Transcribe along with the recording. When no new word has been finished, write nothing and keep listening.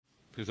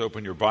Please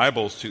open your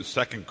Bibles to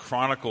 2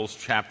 Chronicles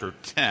chapter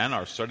 10.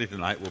 Our study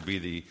tonight will be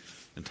the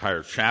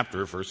entire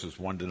chapter, verses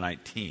 1 to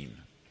 19.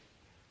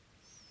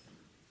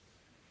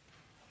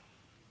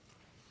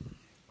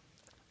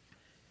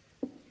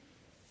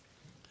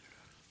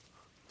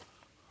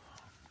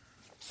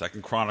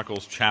 Second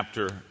Chronicles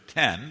chapter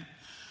 10.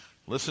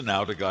 Listen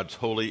now to God's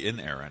holy,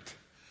 inerrant,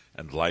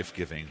 and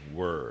life-giving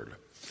word.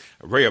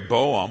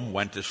 Rehoboam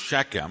went to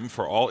Shechem,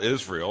 for all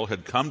Israel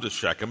had come to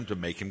Shechem to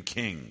make him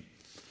king.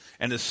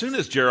 And as soon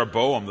as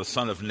Jeroboam the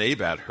son of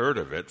Nebat heard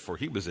of it, for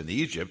he was in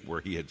Egypt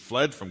where he had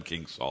fled from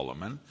King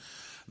Solomon,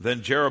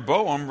 then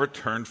Jeroboam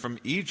returned from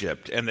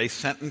Egypt, and they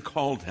sent and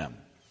called him.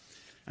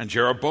 And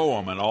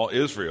Jeroboam and all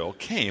Israel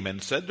came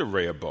and said to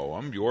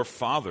Rehoboam, "Your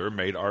father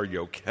made our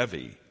yoke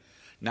heavy.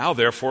 Now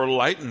therefore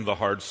lighten the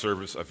hard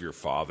service of your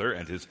father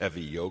and his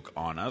heavy yoke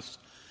on us,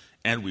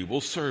 and we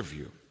will serve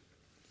you."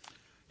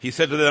 He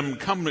said to them,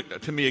 "Come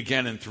to me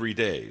again in 3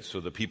 days." So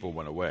the people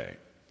went away.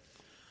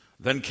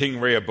 Then King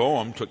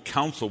Rehoboam took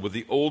counsel with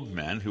the old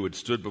men who had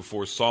stood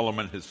before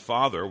Solomon his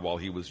father while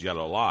he was yet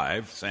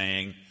alive,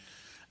 saying,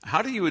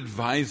 "How do you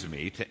advise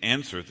me to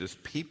answer this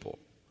people?"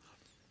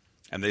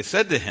 And they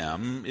said to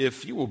him,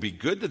 "If you will be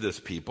good to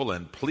this people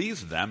and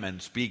please them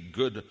and speak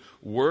good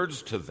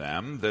words to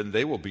them, then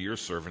they will be your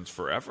servants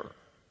forever."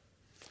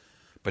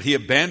 But he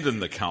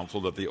abandoned the counsel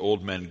that the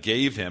old men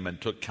gave him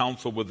and took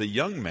counsel with the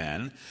young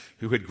men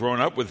who had grown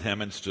up with him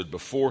and stood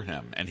before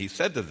him. And he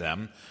said to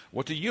them,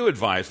 "What do you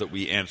advise that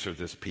we answer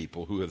this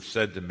people who have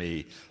said to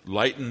me,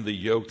 'Lighten the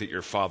yoke that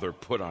your father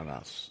put on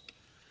us'?"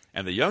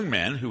 And the young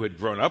men who had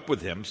grown up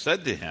with him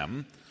said to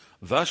him,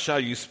 "Thus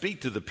shall you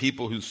speak to the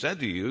people who said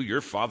to you,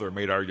 'Your father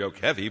made our yoke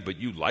heavy, but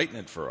you lighten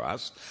it for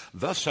us.'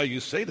 Thus shall you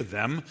say to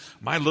them,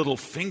 'My little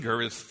finger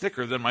is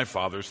thicker than my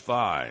father's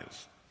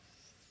thighs.'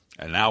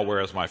 And now,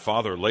 whereas my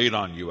father laid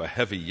on you a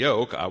heavy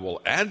yoke, I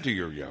will add to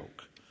your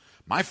yoke.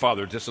 My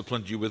father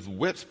disciplined you with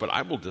whips, but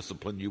I will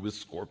discipline you with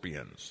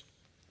scorpions."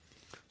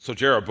 So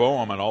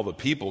Jeroboam and all the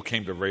people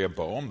came to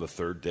Rehoboam the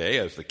 3rd day,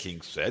 as the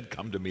king said,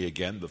 "Come to me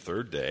again the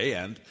 3rd day."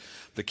 And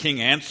the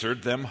king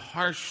answered them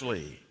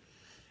harshly.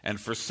 And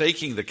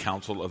forsaking the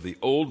counsel of the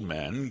old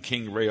men,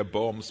 King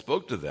Rehoboam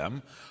spoke to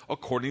them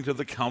according to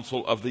the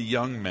counsel of the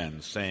young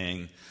men,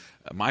 saying,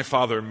 "My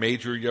father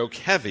made your yoke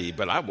heavy,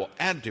 but I will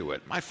add to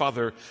it. My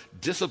father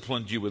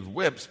disciplined you with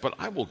whips, but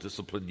I will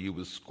discipline you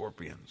with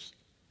scorpions."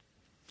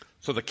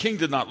 So the king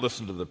did not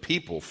listen to the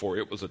people, for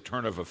it was a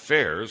turn of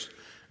affairs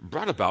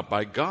brought about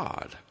by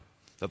God,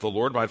 that the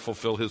Lord might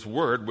fulfill his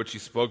word, which he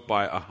spoke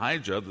by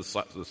Ahijah the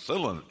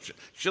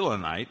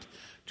Shilonite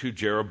to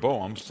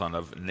Jeroboam son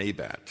of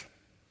Nebat.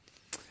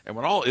 And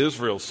when all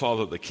Israel saw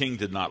that the king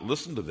did not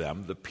listen to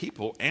them, the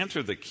people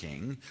answered the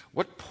king,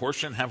 "What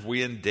portion have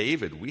we in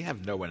David? We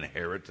have no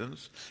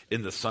inheritance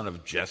in the son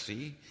of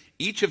Jesse.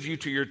 Each of you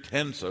to your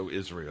tents, O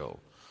Israel.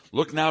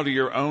 Look now to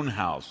your own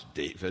house,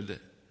 David."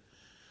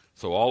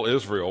 So all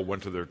Israel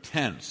went to their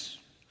tents.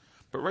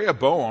 But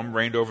Rehoboam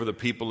reigned over the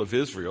people of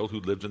Israel who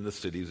lived in the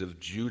cities of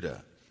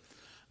Judah.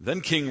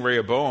 Then King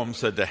Rehoboam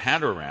said to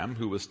Hadoram,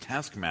 who was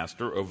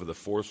taskmaster over the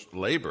forced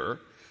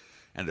labor,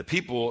 and the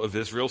people of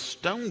Israel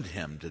stoned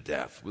him to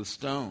death with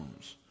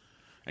stones.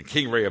 And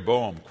King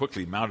Rehoboam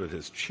quickly mounted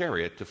his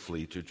chariot to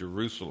flee to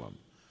Jerusalem.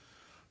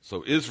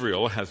 So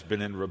Israel has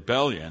been in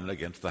rebellion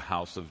against the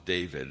house of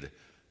David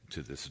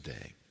to this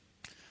day.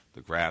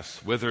 The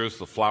grass withers,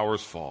 the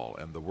flowers fall,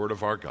 and the word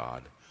of our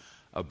God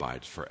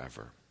abides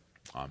forever.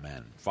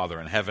 Amen.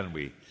 Father in heaven,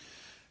 we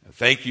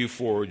thank you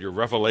for your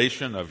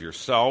revelation of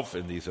yourself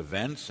in these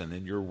events and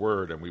in your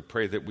word, and we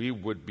pray that we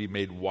would be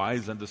made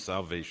wise unto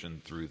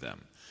salvation through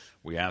them.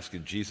 We ask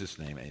in Jesus'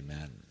 name,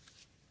 amen.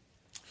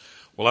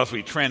 Well, as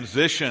we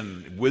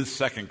transition with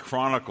 2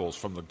 Chronicles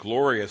from the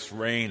glorious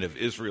reign of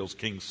Israel's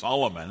King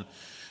Solomon,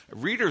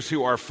 readers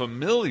who are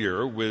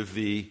familiar with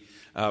the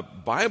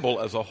Bible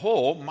as a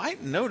whole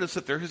might notice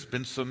that there has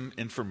been some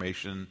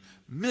information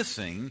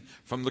missing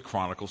from the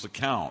Chronicles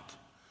account.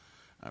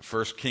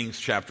 1 Kings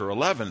chapter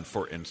 11,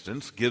 for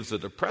instance, gives the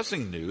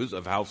depressing news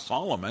of how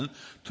Solomon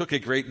took a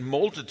great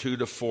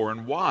multitude of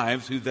foreign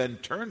wives who then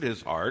turned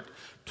his heart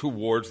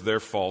towards their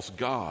false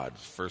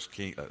gods. 1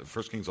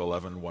 Kings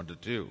 11,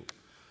 1-2.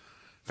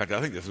 In fact,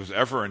 I think if there's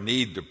ever a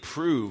need to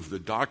prove the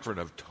doctrine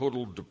of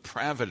total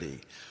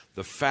depravity,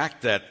 the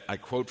fact that, I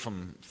quote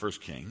from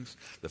 1 Kings,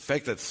 the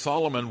fact that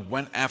Solomon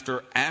went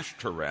after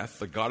Ashtoreth,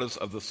 the goddess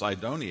of the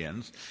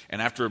Sidonians,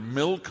 and after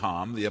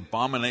Milcom, the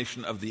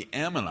abomination of the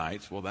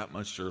Ammonites, well, that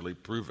must surely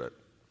prove it.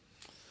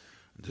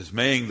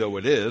 Dismaying though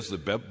it is, the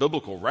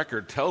biblical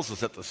record tells us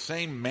that the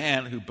same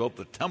man who built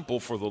the temple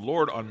for the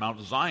Lord on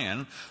Mount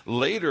Zion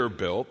later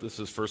built, this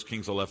is 1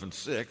 Kings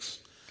 11:6,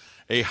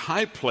 a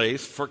high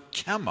place for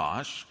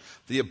Chemosh,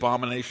 the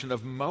abomination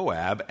of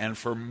Moab, and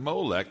for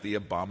Molech, the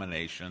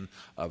abomination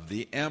of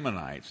the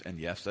Ammonites. And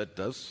yes, that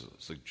does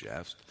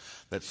suggest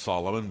that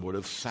Solomon would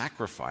have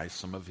sacrificed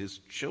some of his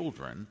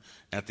children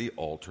at the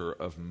altar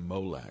of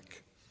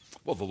Molech.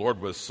 Well, the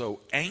Lord was so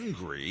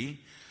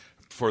angry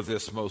for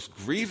this most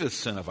grievous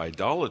sin of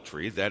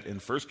idolatry that in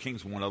 1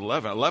 Kings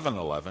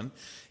 11:11,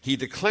 he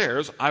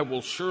declares, I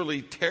will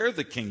surely tear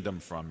the kingdom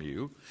from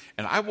you,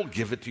 and I will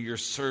give it to your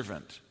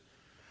servant.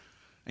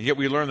 And yet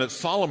we learn that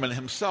Solomon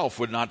himself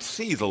would not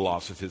see the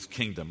loss of his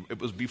kingdom. It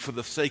would be for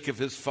the sake of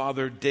his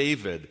father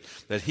David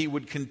that he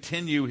would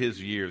continue his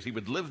years. He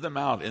would live them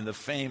out in the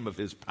fame of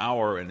his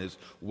power and his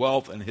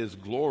wealth and his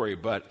glory.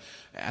 But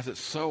as it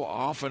so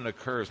often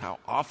occurs, how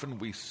often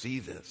we see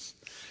this,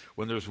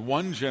 when there's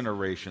one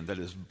generation that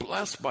is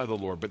blessed by the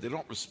Lord, but they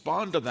don't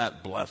respond to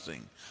that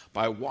blessing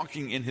by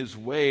walking in his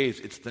ways,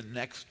 it's the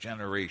next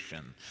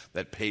generation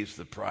that pays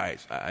the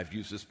price. I've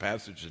used this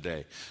passage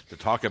today to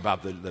talk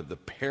about the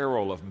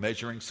peril of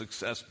measuring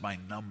success by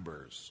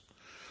numbers.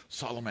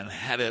 Solomon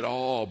had it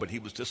all, but he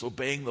was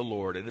disobeying the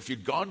Lord. And if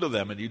you'd gone to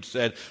them and you'd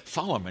said,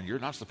 Solomon, you're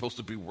not supposed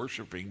to be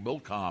worshiping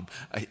Milcom,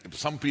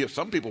 some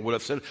people would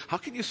have said, how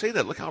can you say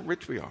that? Look how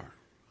rich we are.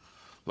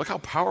 Look how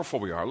powerful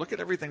we are. Look at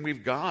everything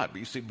we've got. But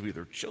you seem to be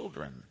their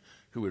children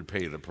who would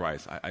pay the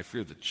price. I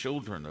fear the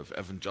children of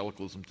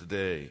evangelicalism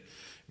today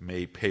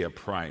may pay a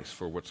price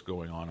for what's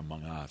going on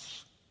among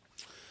us.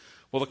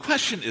 Well, the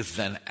question is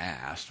then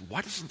asked,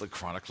 why doesn't the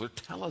chronicler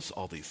tell us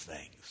all these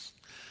things?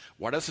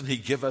 Why doesn't he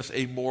give us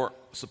a more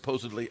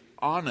supposedly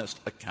honest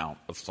account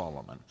of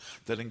Solomon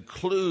that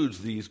includes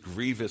these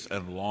grievous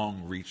and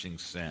long-reaching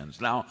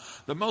sins? Now,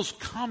 the most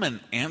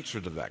common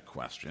answer to that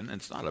question, and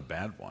it's not a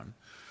bad one,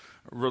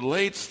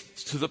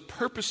 relates to the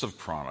purpose of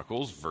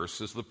Chronicles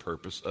versus the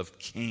purpose of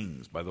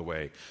Kings. By the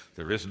way,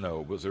 there was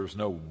no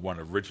one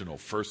original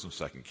First and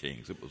Second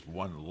Kings. It was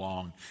one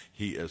long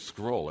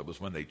scroll. It was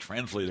when they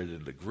translated it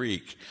into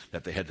Greek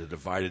that they had to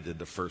divide it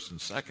into First and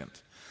Second.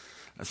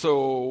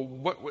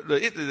 So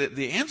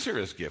the answer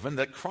is given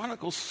that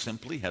Chronicles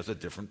simply has a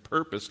different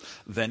purpose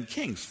than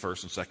Kings.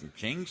 First and Second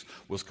Kings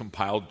was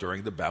compiled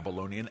during the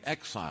Babylonian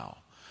exile.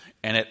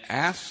 And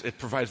it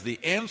provides the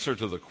answer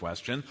to the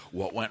question,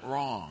 what went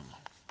wrong?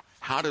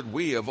 How did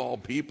we, of all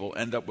people,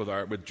 end up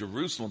with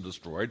Jerusalem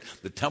destroyed,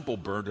 the temple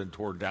burned and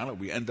torn down, and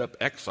we end up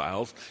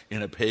exiles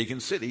in a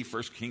pagan city?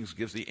 First Kings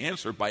gives the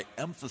answer by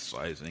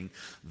emphasizing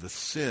the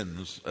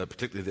sins,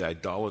 particularly the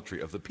idolatry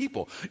of the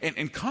people. And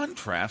in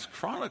contrast,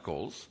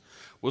 Chronicles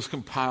was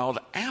compiled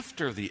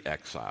after the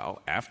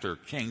exile, after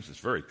Kings. It's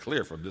very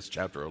clear from this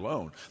chapter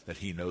alone that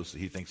he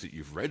thinks that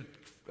you've read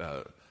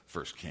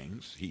First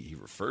Kings. He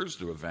refers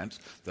to events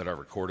that are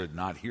recorded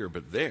not here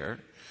but there.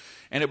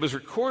 And it was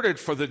recorded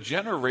for the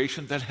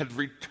generation that had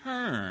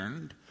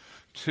returned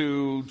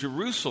to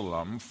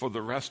Jerusalem for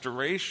the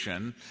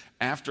restoration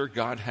after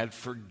God had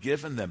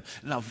forgiven them.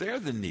 Now there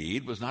the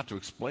need was not to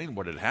explain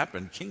what had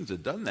happened. Kings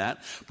had done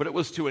that. But it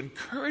was to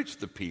encourage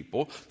the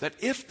people that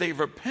if they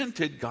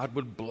repented, God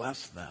would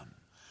bless them.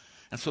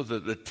 And so the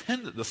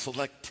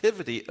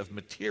selectivity of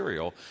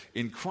material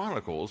in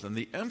Chronicles, and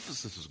the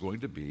emphasis is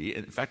going to be,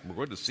 in fact, we're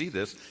going to see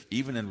this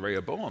even in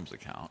Rehoboam's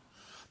account,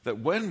 that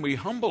when we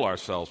humble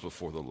ourselves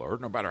before the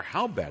Lord, no matter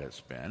how bad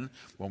it's been,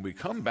 when we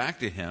come back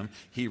to him,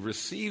 he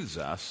receives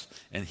us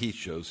and he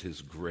shows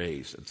his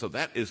grace. And so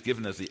that is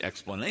given as the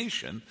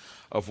explanation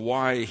of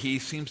why he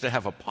seems to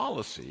have a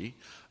policy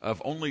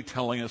of only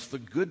telling us the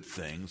good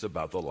things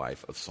about the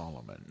life of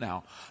Solomon.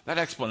 Now, that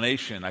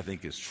explanation, I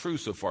think, is true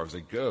so far as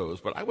it goes,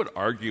 but I would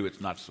argue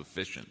it's not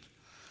sufficient.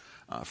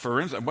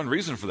 For instance, one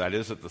reason for that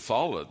is that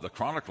the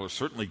chronicler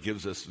certainly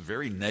gives us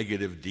very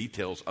negative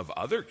details of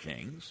other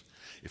kings.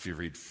 If you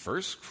read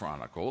First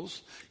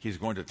Chronicles, he's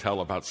going to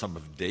tell about some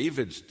of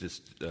David's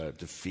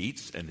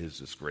defeats and his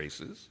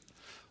disgraces.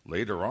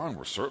 Later on,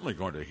 we're certainly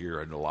going to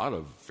hear a lot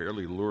of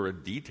fairly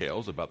lurid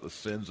details about the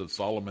sins of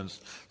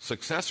Solomon's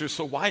successors.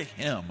 So why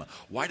him?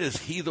 Why is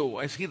he the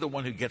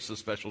one who gets the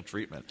special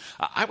treatment?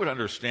 I would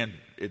understand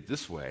it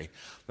this way,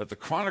 that the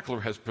chronicler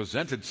has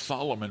presented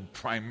Solomon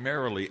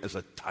primarily as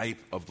a type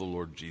of the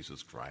Lord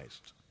Jesus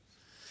Christ.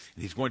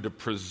 He's going to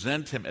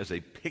present him as a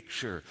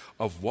picture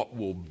of what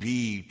will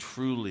be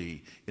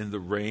truly in the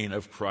reign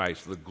of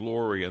Christ, the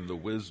glory and the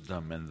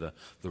wisdom and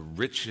the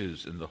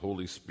riches in the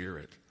Holy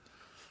Spirit.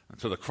 And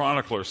so the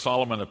chronicler,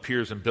 Solomon,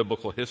 appears in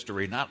biblical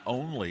history not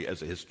only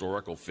as a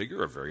historical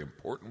figure, a very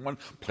important one,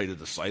 played a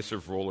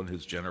decisive role in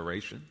his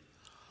generation,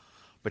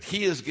 but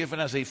he is given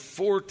as a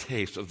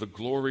foretaste of the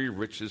glory,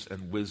 riches,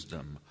 and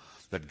wisdom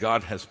that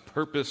God has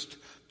purposed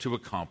to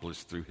accomplish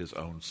through his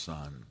own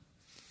Son.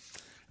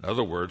 In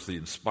other words, the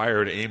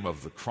inspired aim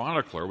of the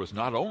chronicler was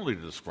not only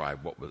to describe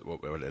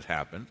what had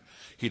happened,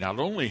 he not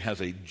only has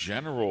a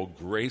general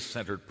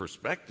grace-centered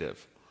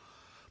perspective,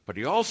 but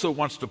he also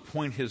wants to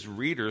point his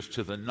readers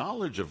to the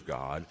knowledge of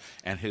God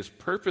and his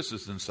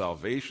purposes in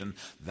salvation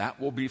that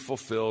will be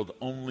fulfilled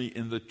only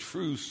in the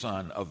true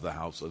Son of the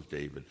house of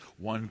David,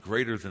 one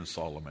greater than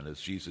Solomon,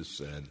 as Jesus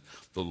said,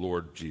 the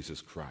Lord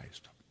Jesus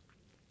Christ.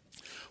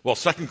 Well,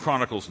 2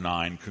 Chronicles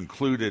 9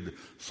 concluded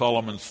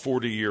Solomon's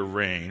 40-year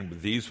reign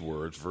with these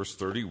words, verse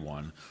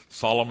 31,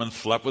 Solomon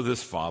slept with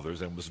his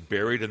fathers and was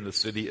buried in the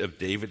city of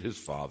David his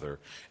father,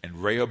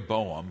 and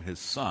Rehoboam his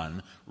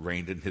son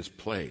reigned in his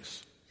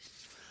place.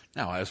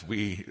 Now, as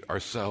we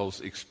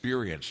ourselves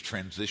experience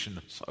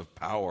transitions of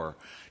power,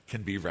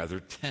 can be rather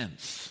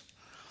tense.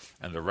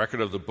 And the record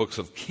of the books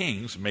of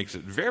Kings makes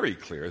it very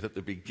clear that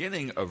the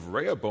beginning of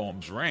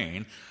Rehoboam's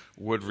reign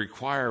would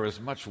require as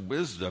much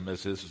wisdom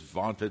as his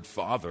vaunted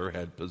father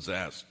had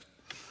possessed.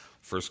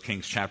 1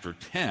 Kings chapter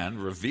 10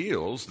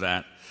 reveals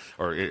that,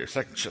 or 2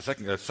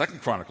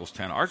 Chronicles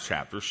 10, our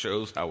chapter,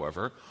 shows,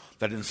 however,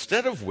 that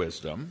instead of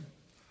wisdom,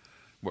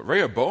 what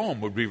Rehoboam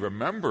would be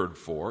remembered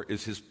for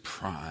is his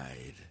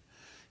pride,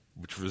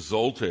 which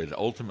resulted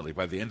ultimately,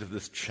 by the end of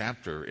this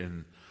chapter,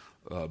 in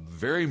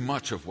very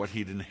much of what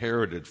he'd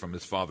inherited from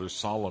his father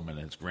Solomon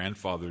and his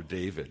grandfather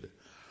David.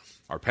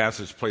 Our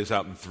passage plays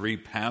out in 3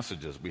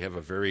 passages. We have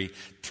a very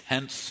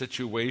tense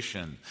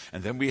situation,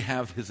 and then we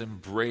have his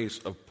embrace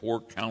of poor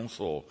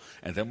counsel,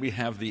 and then we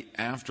have the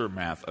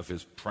aftermath of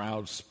his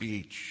proud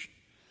speech.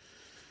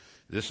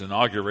 This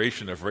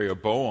inauguration of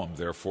Rehoboam,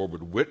 therefore,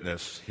 would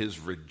witness his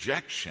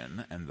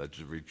rejection and the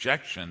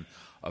rejection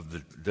of the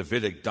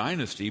Davidic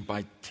dynasty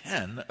by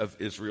 10 of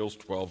Israel's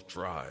 12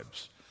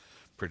 tribes,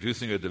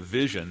 producing a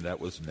division that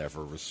was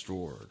never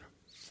restored.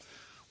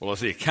 Well, as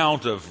the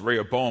account of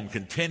Rehoboam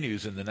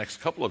continues in the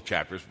next couple of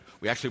chapters,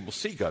 we actually will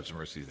see God's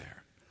mercy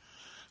there,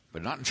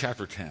 but not in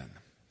chapter 10.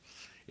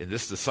 In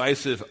this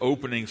decisive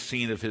opening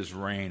scene of his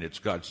reign, it's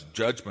God's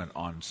judgment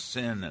on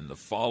sin and the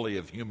folly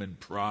of human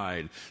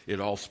pride.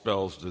 It all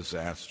spells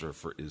disaster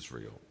for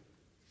Israel.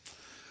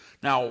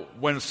 Now,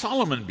 when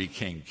Solomon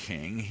became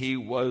king, he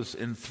was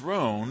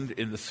enthroned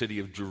in the city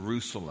of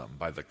Jerusalem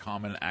by the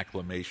common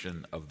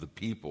acclamation of the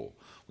people.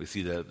 We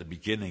see that at the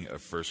beginning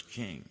of 1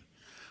 Kings.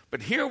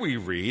 But here we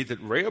read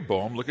that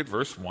Rehoboam, look at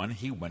verse 1,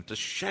 he went to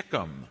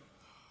Shechem,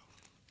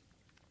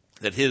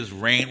 that his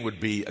reign would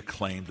be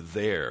acclaimed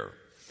there.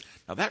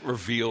 Now that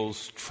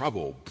reveals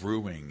trouble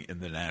brewing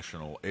in the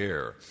national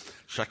air.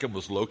 Shechem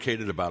was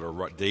located about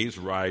a day's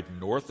ride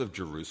north of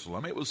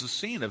Jerusalem. It was the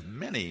scene of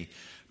many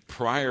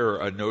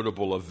prior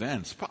notable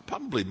events.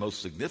 Probably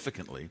most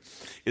significantly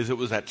is it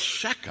was at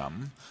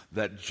Shechem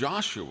that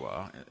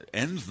Joshua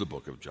ends the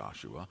book of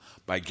Joshua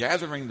by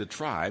gathering the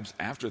tribes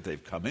after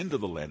they've come into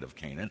the land of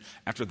Canaan,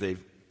 after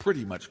they've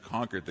pretty much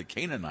conquered the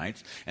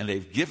Canaanites, and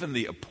they've given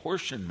the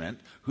apportionment,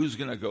 who's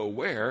going to go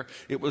where.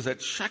 It was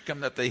at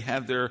Shechem that they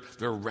had their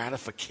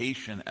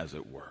ratification, as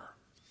it were,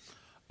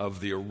 of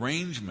the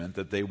arrangement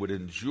that they would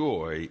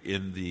enjoy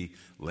in the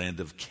land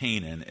of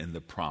Canaan, in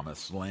the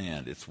promised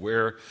land. It's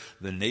where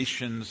the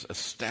nation's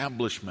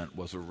establishment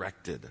was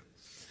erected.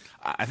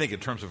 I think in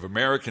terms of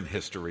American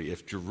history,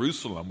 if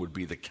Jerusalem would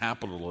be the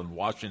capital in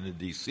Washington,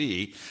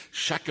 D.C.,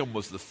 Shechem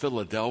was the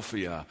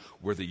Philadelphia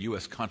where the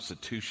U.S.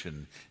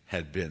 Constitution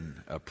had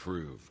been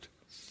approved.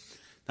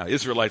 Now,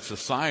 Israelite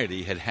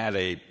society had had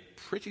a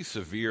pretty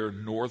severe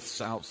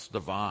north-south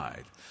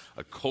divide,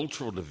 a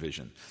cultural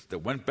division that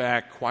went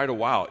back quite a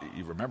while.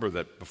 You remember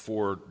that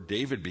before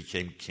David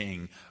became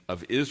king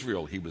of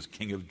Israel, he was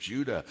king of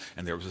Judah,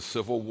 and there was a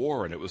civil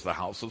war, and it was the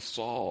house of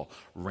Saul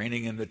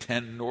reigning in the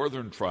 10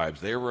 northern tribes.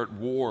 They were at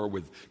war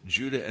with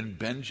Judah and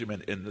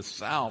Benjamin in the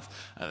south.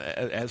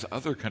 As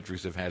other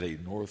countries have had a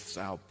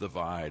north-south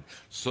divide,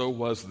 so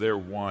was there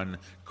one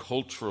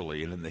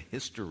culturally and in the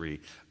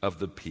history of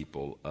the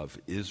people of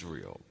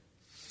Israel.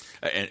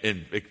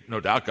 And it no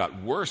doubt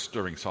got worse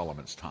during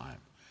Solomon's time.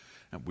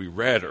 And we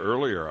read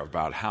earlier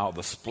about how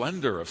the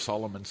splendor of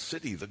Solomon's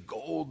city, the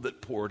gold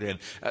that poured in,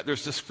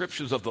 there's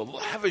descriptions of the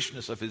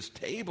lavishness of his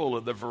table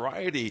and the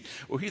variety.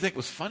 Well, who do you think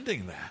was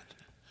funding that?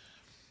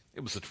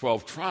 It was the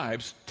 12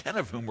 tribes, 10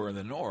 of whom were in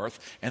the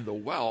north, and the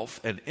wealth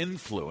and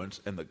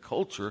influence and the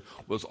culture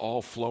was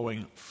all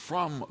flowing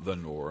from the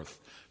north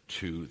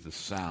to the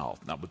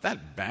south. Now, with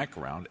that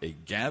background, a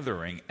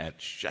gathering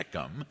at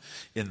Shechem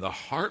in the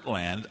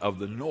heartland of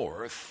the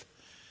north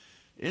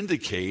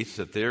indicates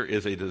that there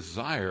is a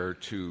desire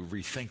to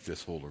rethink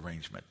this whole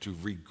arrangement, to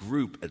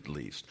regroup at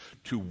least,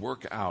 to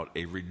work out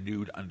a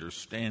renewed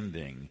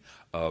understanding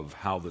of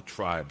how the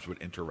tribes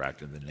would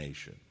interact in the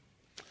nation.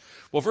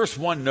 Well, verse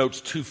 1 notes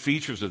 2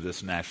 features of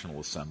this national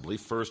assembly.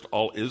 First,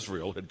 all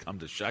Israel had come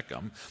to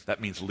Shechem.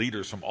 That means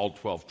leaders from all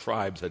 12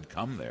 tribes had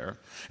come there.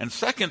 And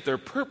second, their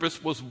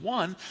purpose was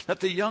one that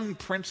the young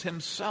prince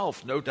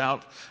himself no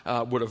doubt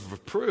would have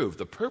approved.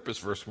 The purpose,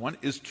 verse 1,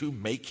 is to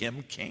make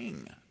him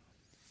king.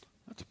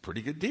 That's a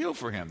pretty good deal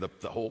for him.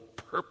 The whole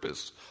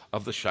purpose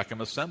of the Shechem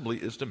assembly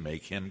is to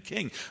make him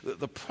king.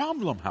 The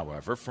problem,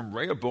 however, from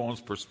Rehoboam's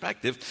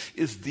perspective,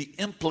 is the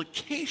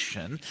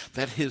implication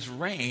that his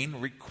reign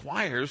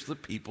requires the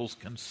people's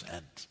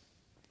consent.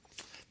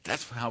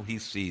 That's how he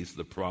sees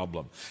the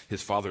problem.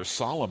 His father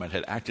Solomon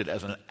had acted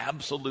as an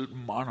absolute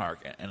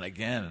monarch. And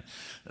again,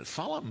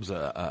 Solomon's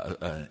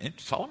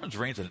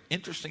reign is an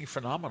interesting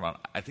phenomenon.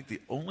 I think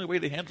the only way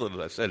to handle it, as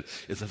I said,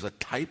 is as a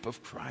type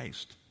of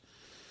Christ.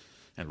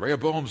 And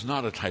Rehoboam's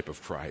not a type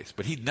of Christ,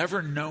 but he'd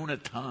never known a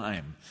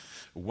time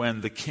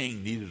when the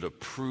king needed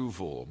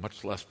approval,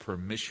 much less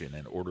permission,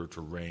 in order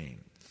to reign.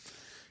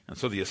 And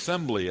so the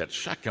assembly at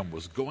Shechem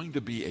was going to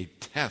be a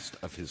test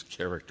of his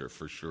character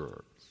for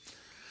sure.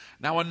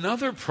 Now,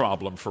 another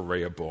problem for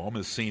Rehoboam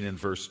is seen in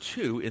verse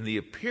 2 in the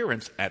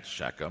appearance at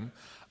Shechem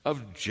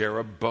of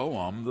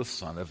Jeroboam, the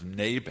son of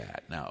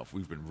Nebat. Now, if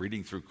we've been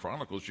reading through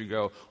Chronicles, you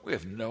go, we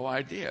have no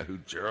idea who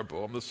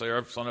Jeroboam, the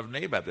son of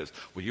Nebat is.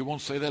 Well, you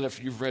won't say that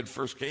if you've read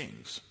 1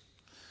 Kings,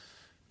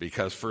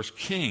 because 1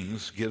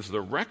 Kings gives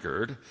the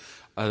record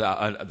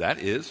that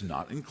is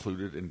not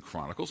included in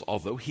Chronicles,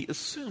 although he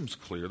assumes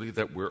clearly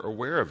that we're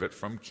aware of it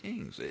from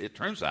Kings. It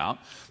turns out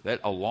that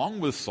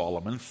along with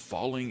Solomon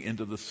falling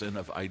into the sin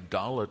of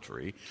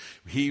idolatry,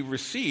 he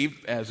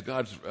received, as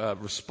God's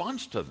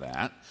response to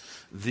that,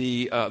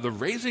 the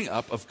raising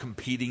up of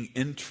competing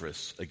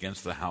interests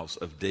against the house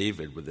of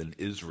David within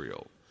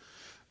Israel.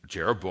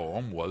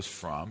 Jeroboam was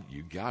from,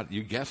 you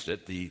guessed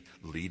it, the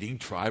leading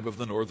tribe of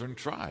the northern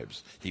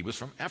tribes. He was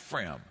from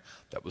Ephraim.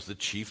 That was the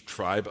chief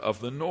tribe of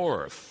the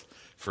north.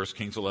 1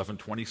 Kings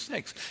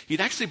 11:26. He'd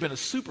actually been a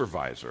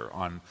supervisor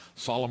on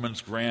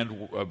Solomon's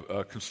grand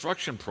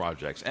construction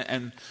projects.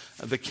 And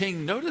the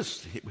king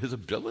noticed his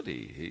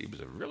ability. He was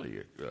a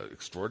really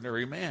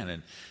extraordinary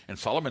man. And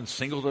Solomon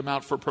singled him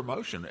out for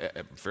promotion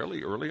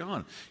fairly early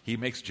on. He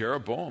makes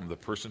Jeroboam the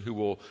person who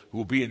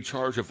will be in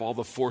charge of all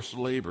the forced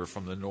labor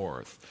from the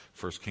north.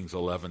 1 Kings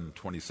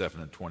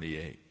 11:27 and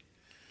 28.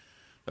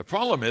 The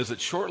problem is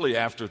that shortly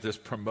after this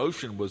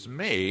promotion was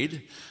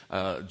made,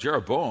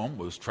 Jeroboam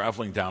was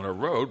traveling down a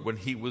road when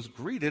he was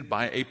greeted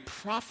by a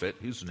prophet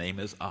whose name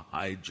is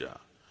Ahijah.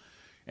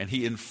 And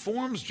he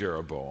informs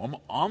Jeroboam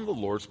on the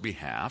Lord's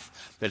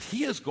behalf that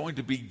he is going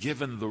to be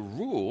given the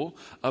rule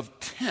of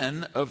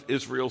 10 of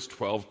Israel's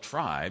 12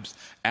 tribes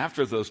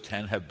after those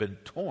 10 have been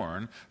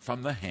torn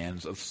from the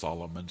hands of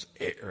Solomon's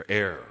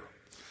heir.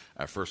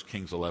 1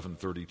 Kings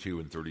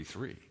 11:32 and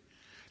 33.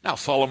 Now,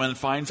 Solomon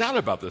finds out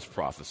about this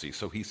prophecy,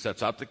 so he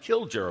sets out to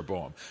kill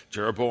Jeroboam.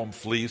 Jeroboam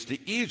flees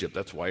to Egypt.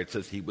 That's why it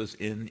says he was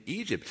in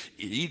Egypt.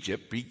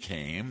 Egypt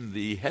became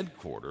the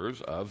headquarters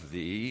of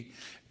the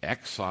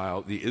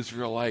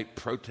Israelite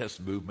protest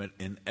movement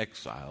in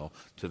exile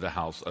to the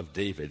house of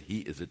David. He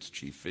is its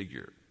chief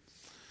figure.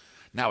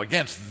 Now,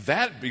 against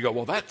that, you go,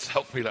 well, that's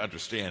helped me to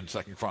understand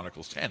 2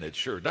 Chronicles 10. It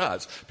sure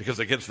does, because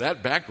against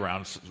that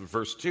background,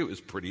 verse 2 is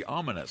pretty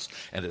ominous.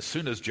 And as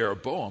soon as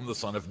Jeroboam, the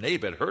son of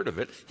Nebat, heard of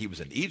it, he was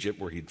in Egypt,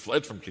 where he'd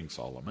fled from King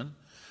Solomon.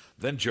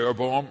 Then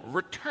Jeroboam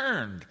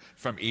returned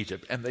from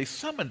Egypt, and they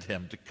summoned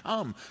him to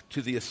come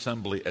to the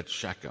assembly at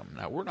Shechem.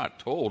 Now, we're not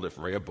told if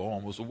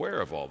Rehoboam was aware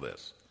of all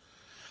this.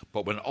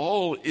 But when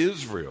all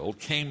Israel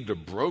came to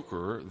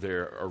broker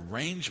their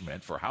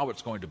arrangement for how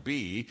it's going to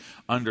be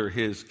under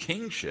his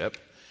kingship,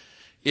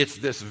 it's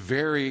this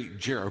very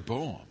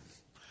Jeroboam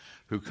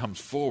who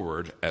comes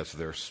forward as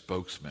their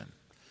spokesman.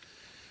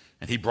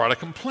 And he brought a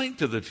complaint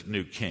to the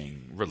new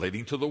king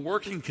relating to the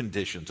working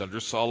conditions under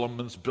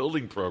Solomon's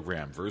building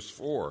program. Verse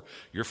 4,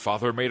 your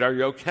father made our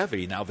yoke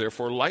heavy. Now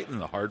therefore lighten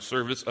the hard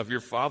service of your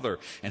father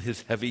and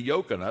his heavy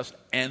yoke on us,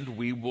 and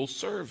we will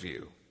serve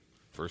you.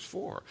 Verse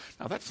 4.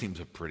 Now that seems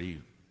a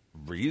pretty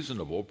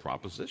reasonable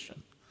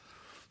proposition.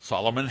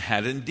 Solomon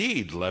had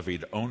indeed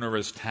levied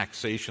onerous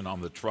taxation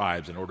on the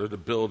tribes in order to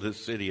build his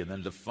city and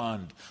then to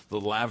fund the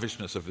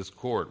lavishness of his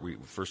court.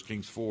 1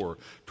 Kings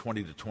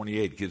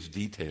 4:20-28 gives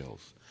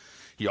details.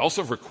 He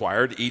also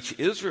required each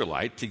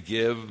Israelite to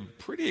give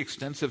pretty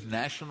extensive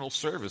national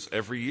service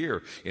every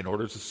year in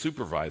order to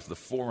supervise the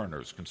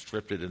foreigners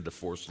conscripted into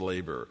forced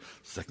labor.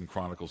 2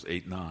 Chronicles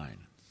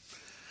 8:9.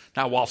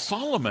 Now, while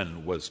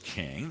Solomon was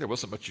king, there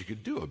wasn't much you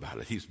could do about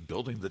it. He's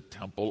building the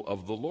temple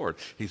of the Lord.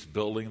 He's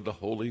building the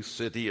holy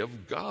city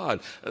of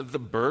God. The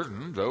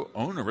burden, though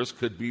onerous,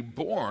 could be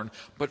borne,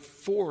 but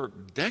 4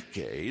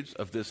 decades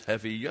of this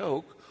heavy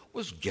yoke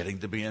was getting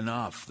to be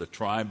enough. The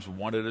tribes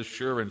wanted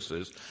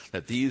assurances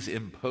that these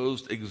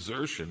imposed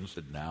exertions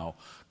had now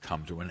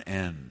come to an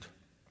end.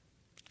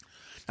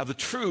 Now, the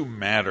true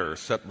matter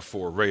set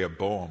before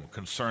Rehoboam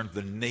concerned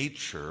the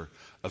nature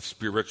of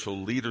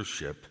spiritual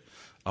leadership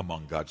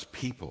among God's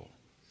people.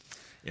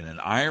 In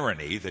an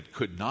irony that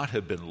could not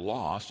have been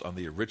lost on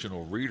the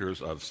original readers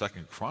of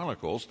 2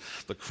 Chronicles,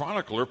 the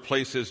chronicler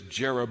places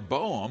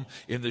Jeroboam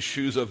in the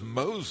shoes of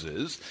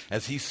Moses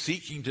as he's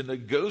seeking to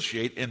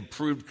negotiate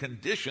improved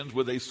conditions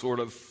with a sort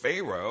of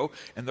Pharaoh,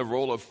 and the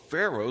role of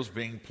Pharaoh's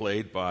being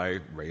played by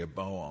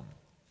Rehoboam.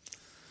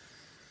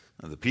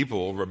 And the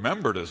people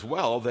remembered as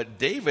well that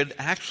David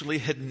actually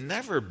had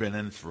never been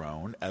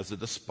enthroned as a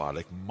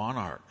despotic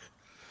monarch.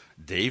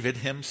 David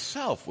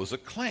himself was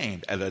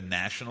acclaimed at a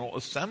national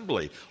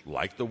assembly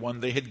like the one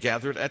they had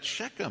gathered at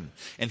Shechem.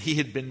 And he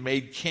had been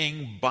made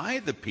king by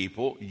the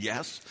people,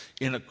 yes,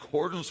 in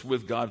accordance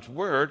with God's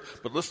word,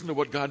 but listen to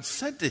what God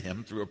said to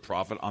him through a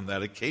prophet on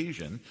that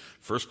occasion.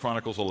 1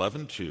 Chronicles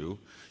 11:2,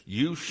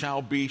 you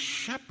shall be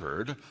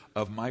shepherd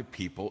of my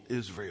people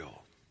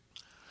Israel.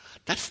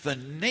 That's the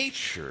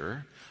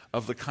nature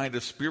of the kind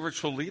of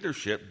spiritual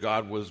leadership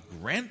God was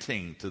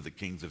granting to the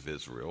kings of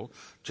Israel,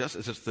 just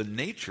as it's the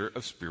nature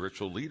of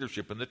spiritual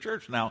leadership in the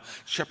church. Now,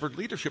 shepherd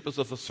leadership is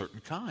of a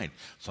certain kind.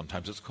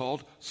 Sometimes it's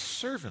called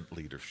servant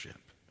leadership.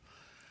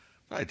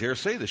 But I dare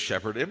say the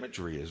shepherd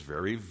imagery is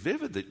very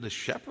vivid. The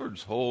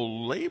shepherd's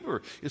whole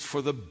labor is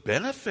for the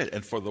benefit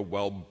and for the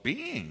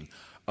well-being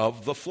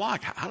of the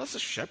flock. How does a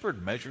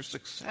shepherd measure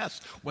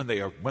success when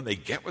they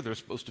get where they're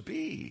supposed to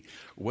be?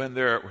 When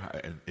they're,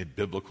 in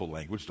biblical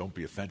language, don't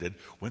be offended,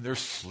 when they're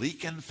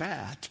sleek and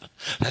fat.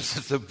 That's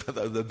just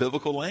the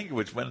biblical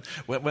language. When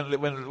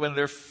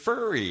they're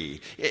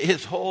furry.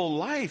 His whole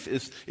life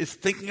is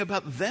thinking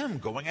about them,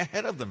 going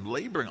ahead of them,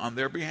 laboring on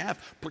their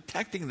behalf,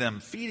 protecting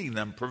them, feeding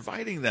them,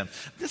 providing them.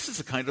 This is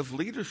the kind of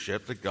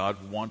leadership that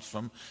God wants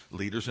from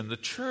leaders in the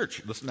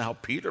church. Listen to how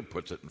Peter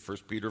puts it in 1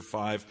 Peter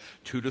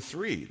 5,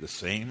 2-3, the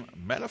same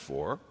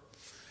metaphor.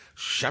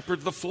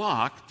 Shepherd the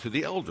flock to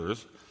the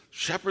elders,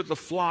 shepherd the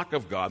flock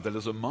of God that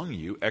is among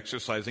you,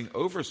 exercising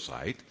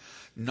oversight,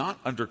 not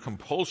under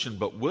compulsion,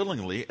 but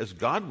willingly, as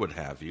God would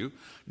have you,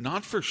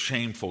 not for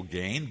shameful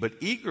gain, but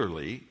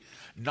eagerly,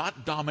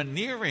 not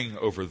domineering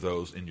over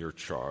those in your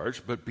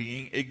charge, but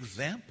being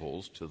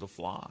examples to the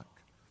flock.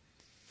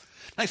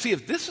 Now, see,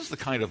 if this is the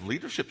kind of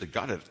leadership that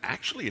God had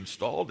actually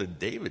installed in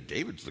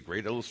David's the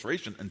great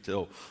illustration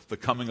until the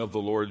coming of the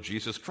Lord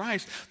Jesus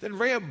Christ, then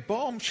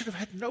Rehoboam should have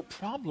had no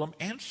problem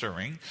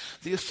answering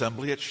the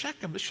assembly at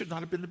Shechem. This should not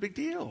have been a big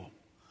deal.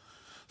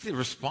 The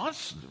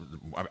response,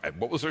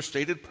 what was their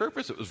stated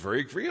purpose? It was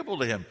very agreeable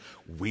to him.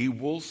 We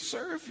will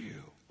serve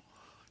you.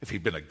 If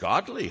he'd been a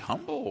godly,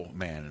 humble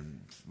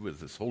man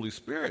with his Holy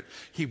Spirit,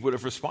 he would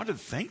have responded,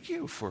 thank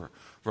you for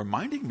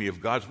reminding me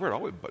of God's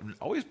word.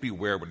 Always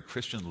beware when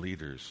Christian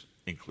leaders,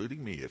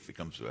 including me if it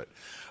comes to it,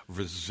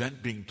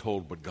 resent being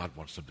told what God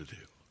wants them to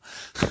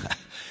do.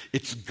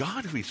 It's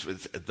God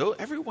though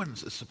everyone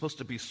is supposed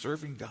to be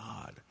serving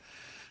God.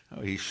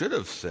 What he should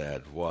have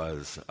said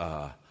was,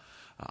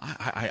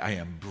 I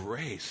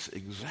embrace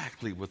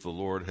exactly what the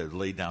Lord had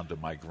laid down to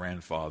my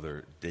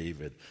grandfather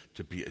David,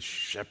 to be a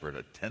shepherd,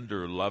 a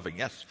tender, loving,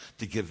 yes,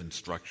 to give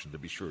instruction, to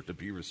be sure, to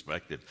be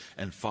respected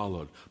and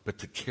followed, but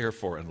to care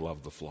for and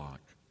love the flock.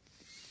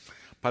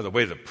 By the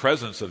way, the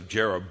presence of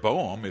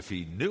Jeroboam, if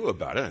he knew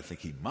about it, I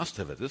think he must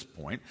have at this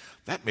point,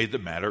 that made the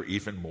matter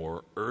even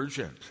more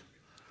urgent.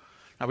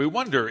 Now, we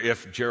wonder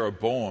if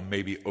Jeroboam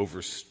maybe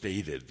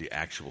overstated the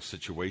actual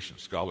situation.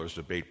 Scholars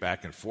debate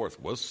back and forth.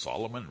 Was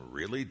Solomon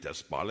really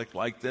despotic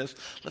like this?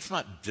 Let's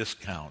not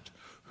discount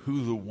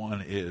who the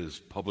one is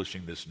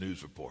publishing this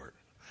news report.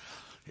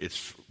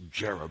 It's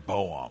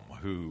Jeroboam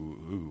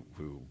who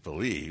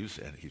believes,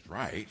 and he's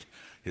right,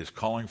 his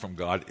calling from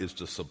God is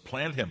to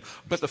supplant him.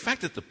 But the fact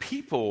that the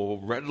people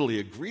readily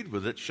agreed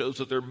with it shows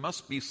that there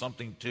must be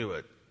something to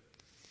it.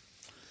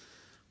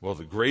 Well,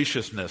 the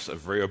graciousness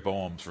of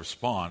Rehoboam's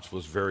response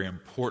was very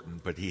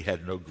important, but he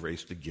had no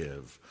grace to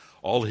give.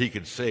 All he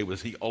could say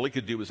was, all he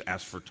could do was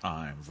ask for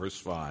time. Verse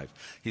 5,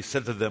 he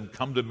said to them,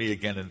 come to me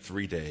again in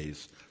 3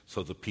 days.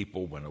 So the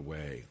people went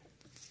away.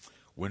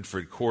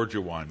 Winfred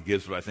Corduan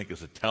gives what I think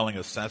is a telling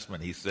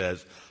assessment. He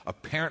says,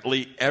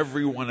 apparently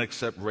everyone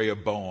except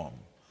Rehoboam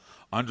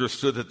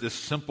understood that this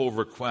simple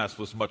request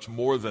was much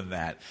more than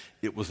that.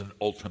 It was an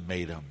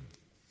ultimatum.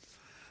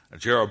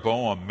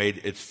 Jeroboam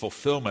made its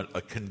fulfillment a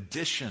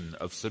condition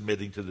of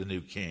submitting to the new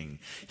king.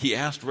 He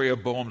asked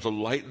Rehoboam to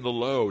lighten the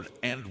load,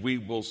 and we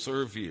will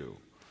serve you.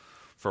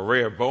 For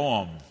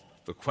Rehoboam,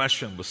 the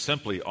question was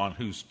simply on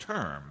whose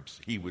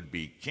terms he would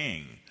be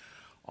king.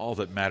 All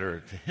that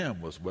mattered to him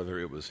was whether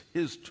it was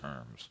his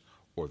terms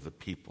or the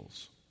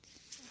people's.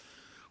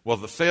 Well,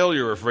 the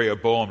failure of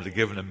Rehoboam to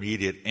give an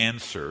immediate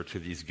answer to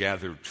these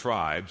gathered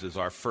tribes is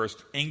our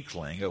first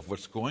inkling of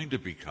what's going to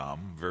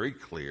become, very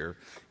clear,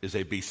 is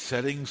a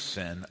besetting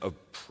sin of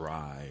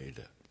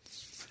pride.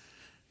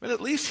 But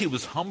at least he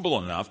was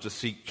humble enough to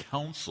seek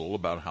counsel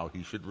about how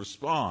he should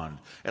respond.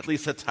 At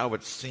least that's how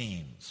it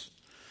seems.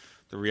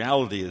 The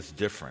reality is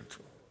different.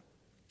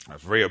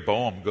 As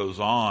Rehoboam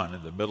goes on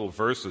in the middle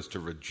verses to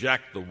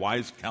reject the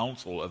wise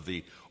counsel of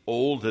the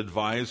old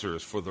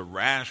advisors for the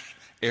rash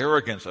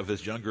arrogance of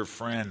his younger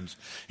friends,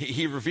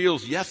 he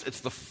reveals, yes, it's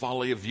the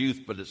folly of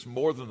youth, but it's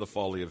more than the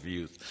folly of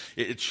youth.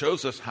 It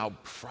shows us how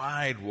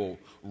pride will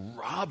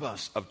rob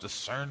us of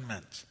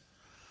discernment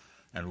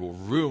and will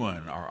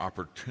ruin our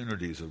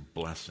opportunities of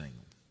blessing.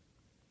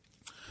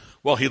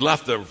 Well, he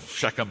left the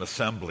Shechem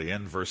assembly.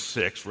 In verse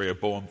 6,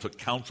 Rehoboam took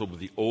counsel with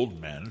the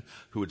old men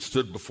who had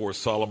stood before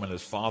Solomon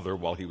his father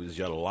while he was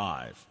yet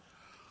alive.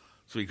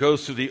 So he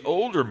goes to the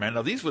older men.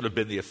 Now, these would have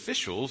been the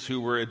officials who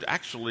were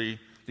actually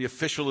the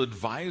official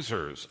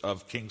advisors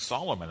of King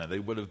Solomon, and they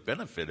would have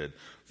benefited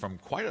from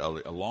quite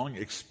a long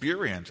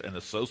experience and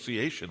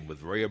association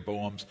with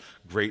Rehoboam's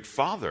great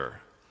father.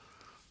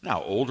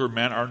 Now, older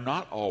men are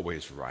not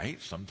always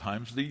right.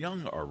 Sometimes the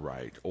young are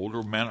right.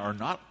 Older men are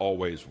not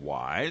always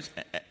wise,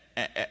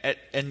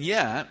 and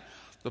yet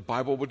the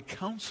Bible would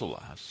counsel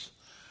us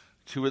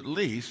to at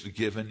least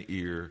give an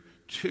ear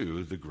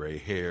to the gray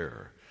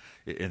hair.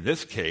 In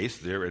this case,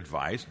 their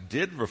advice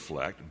did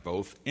reflect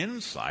both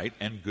insight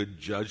and good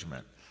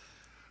judgment.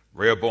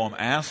 Rehoboam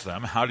asked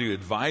them, how do you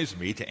advise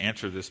me to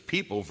answer this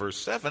people? Verse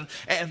 7,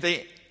 and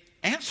they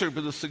answered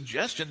with a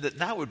suggestion that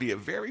now would be a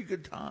very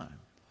good time.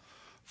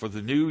 for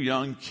the new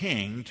young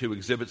king to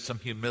exhibit some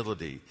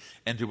humility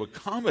and to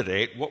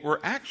accommodate what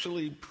were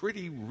actually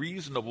pretty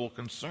reasonable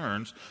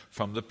concerns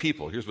from the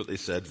people. Here's what they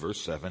said,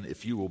 verse 7,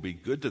 "If you will be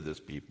good to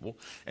this people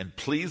and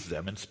please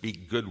them and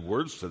speak good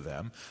words to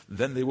them,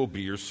 then they will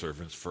be your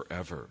servants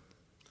forever."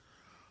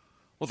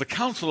 Well, the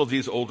counsel of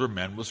these older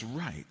men was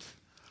right.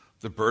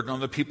 The burden on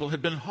the people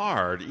had been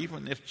hard,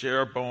 even if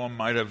Jeroboam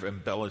might have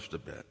embellished a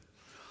bit.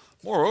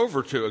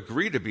 Moreover, to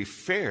agree to be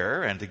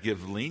fair and to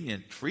give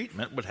lenient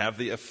treatment would have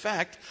the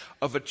effect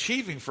of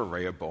achieving for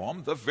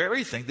Rehoboam the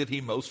very thing that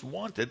he most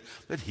wanted,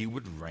 that he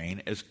would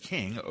reign as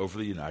king over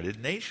the united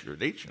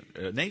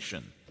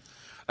nation.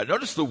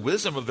 Notice the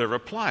wisdom of their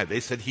reply. They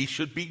said he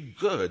should be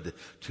good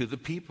to the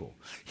people.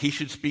 He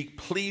should speak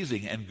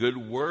pleasing and good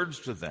words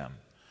to them.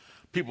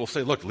 People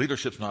say, look,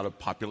 leadership's not a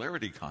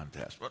popularity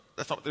contest. But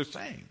that's not what they're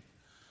saying.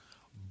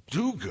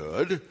 Do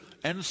good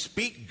and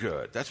speak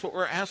good. That's what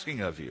we're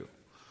asking of you.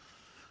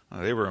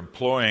 They were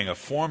employing a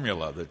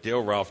formula that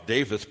Dale Ralph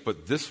Davis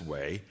put this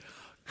way: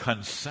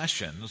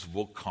 concessions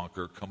will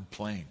conquer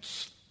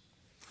complaints.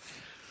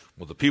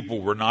 Well, the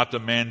people were not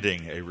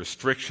demanding a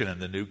restriction in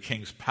the new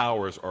king's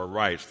powers or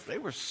rights. They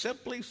were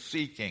simply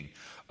seeking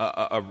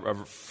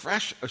a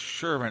fresh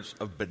assurance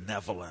of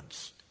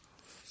benevolence.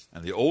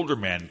 And the older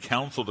men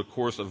counseled a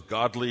course of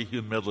godly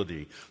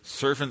humility,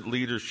 servant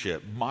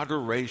leadership,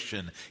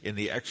 moderation in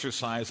the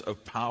exercise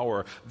of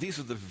power. These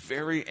are the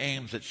very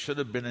aims that should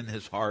have been in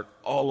his heart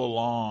all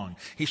along.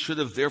 He should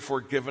have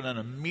therefore given an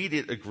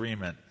immediate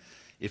agreement.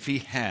 If he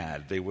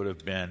had, they would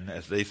have been,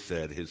 as they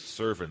said, his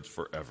servants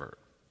forever.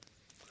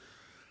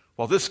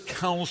 Well, this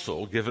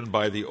counsel given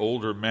by the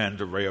older men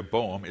to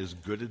Rehoboam is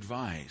good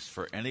advice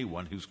for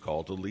anyone who's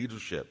called to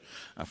leadership.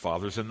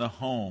 Fathers in the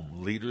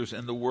home, leaders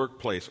in the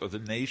workplace or the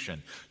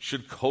nation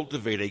should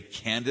cultivate a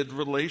candid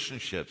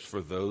relationships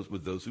with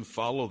those who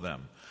follow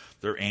them.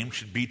 Their aim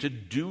should be to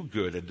do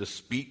good and to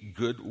speak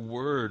good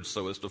words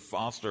so as to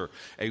foster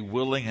a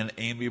willing and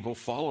amiable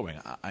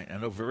following. I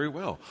know very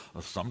well,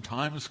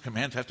 sometimes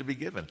commands have to be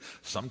given.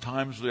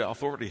 Sometimes the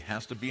authority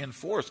has to be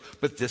enforced.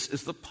 But this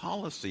is the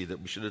policy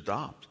that we should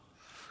adopt.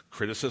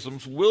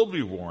 Criticisms will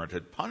be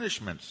warranted,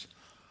 punishments.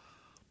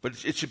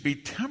 But it should be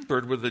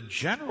tempered with a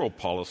general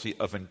policy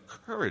of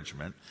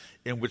encouragement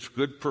in which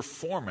good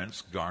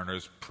performance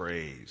garners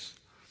praise.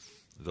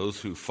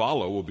 Those who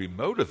follow will be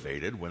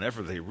motivated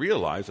whenever they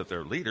realize that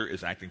their leader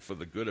is acting for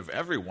the good of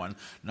everyone,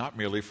 not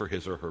merely for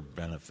his or her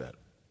benefit.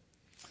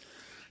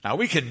 Now,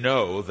 we can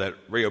know that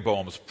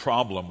Rehoboam's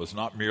problem was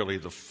not merely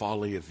the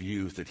folly of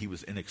youth, that he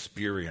was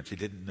inexperienced, he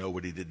didn't know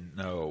what he didn't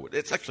know.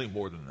 It's actually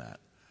more than that.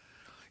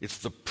 It's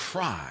the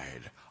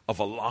pride of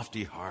a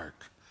lofty heart.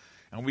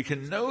 And we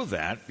can know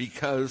that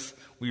because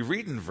we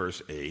read in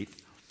verse 8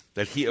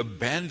 that he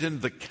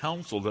abandoned the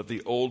counsel that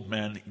the old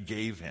men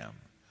gave him.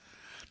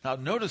 Now,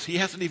 notice he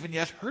hasn't even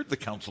yet heard the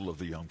counsel of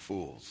the young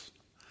fools.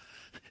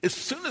 As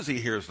soon as he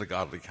hears the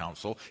godly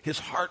counsel, his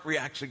heart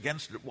reacts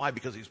against it. Why?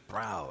 Because he's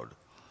proud.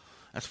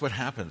 That's what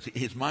happens.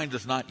 His mind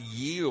does not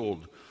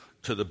yield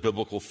to the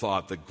biblical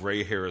thought that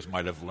gray hairs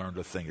might have learned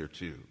a thing or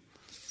two.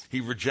 He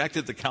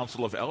rejected the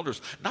counsel of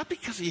elders, not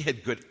because he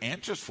had good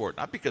answers for it,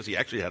 not because he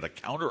actually had a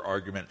counter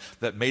argument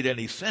that made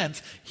any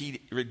sense.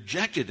 He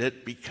rejected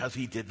it because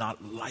he did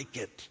not like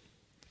it.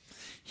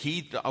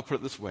 I'll put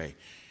it this way.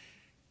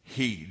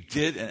 He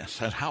did,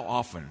 and how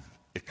often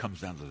it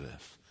comes down to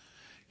this.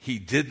 He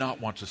did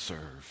not want to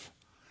serve.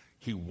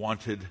 He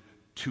wanted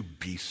to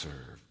be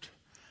served.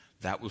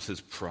 That was his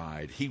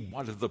pride. He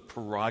wanted the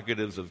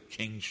prerogatives of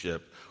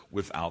kingship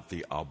without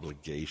the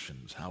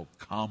obligations. How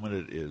common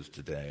it is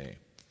today.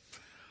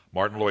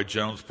 Martin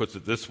Lloyd-Jones puts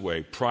it this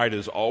way: pride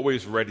is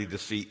always ready to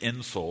see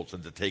insults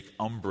and to take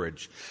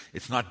umbrage.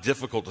 It's not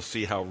difficult to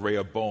see how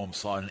Rehoboam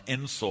saw an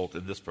insult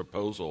in this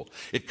proposal.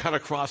 It cut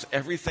across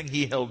everything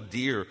he held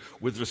dear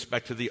with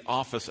respect to the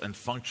office and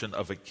function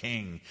of a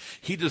king.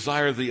 He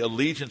desired the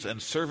allegiance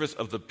and service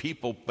of the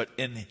people, but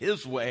in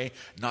his way,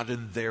 not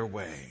in their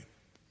way.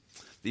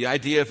 The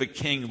idea of a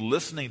king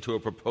listening to a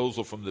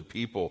proposal from the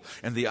people,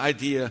 and the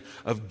idea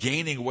of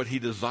gaining what he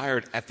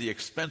desired at the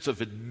expense of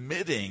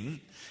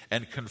admitting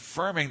and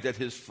confirming that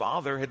his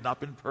father had not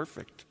been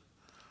perfect,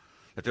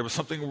 that there was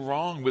something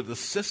wrong with the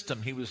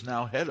system he was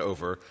now head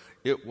over,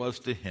 it was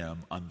to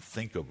him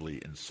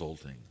unthinkably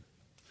insulting.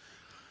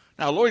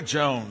 Now,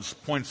 Lloyd-Jones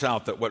points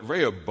out that what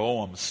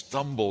Rehoboam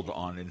stumbled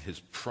on in his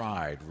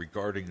pride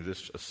regarding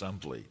this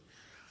assembly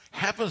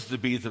happens to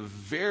be the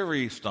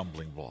very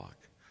stumbling block.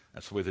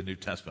 That's the way the New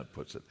Testament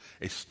puts it,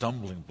 a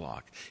stumbling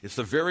block. It's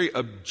the very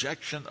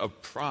objection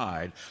of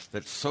pride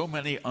that so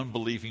many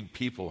unbelieving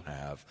people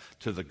have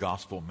to the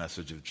gospel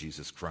message of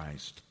Jesus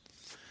Christ.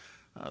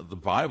 The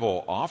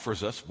Bible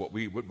offers us what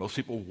most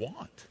people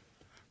want.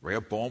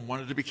 Rehoboam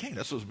wanted to be king.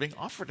 That's what was being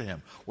offered to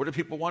him. What do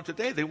people want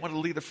today? They want to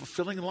lead a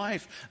fulfilling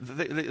life.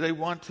 They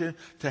want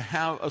to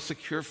have a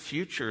secure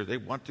future. They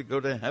want to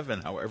go to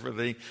heaven, however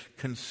they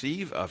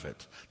conceive of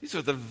it. These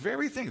are the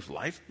very things: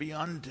 life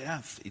beyond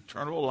death,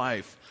 eternal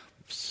life,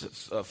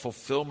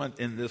 fulfillment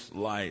in this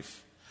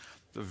life.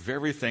 The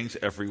very things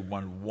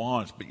everyone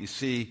wants. But you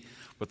see,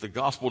 what the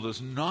gospel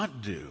does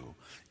not do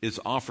is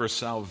offer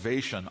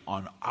salvation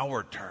on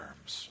our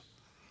terms,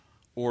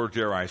 or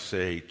dare I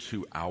say,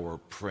 to our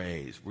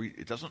praise.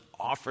 It doesn't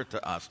offer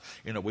to us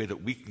in a way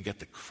that we can get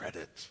the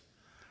credit,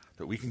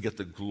 that we can get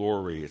the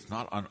glory. It's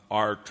not on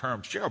our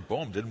terms.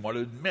 Jeroboam didn't want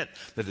to admit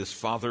that his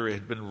father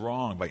had been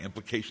wrong, by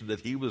implication that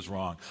he was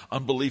wrong.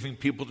 Unbelieving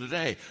people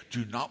today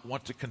do not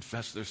want to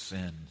confess their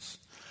sins.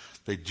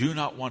 They do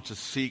not want to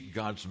seek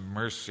God's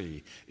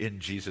mercy in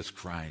Jesus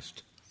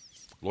Christ.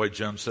 Lloyd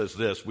Jones says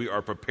this: we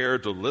are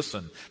prepared to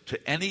listen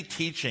to any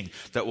teaching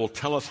that will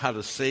tell us how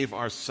to save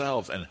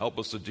ourselves and help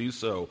us to do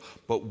so,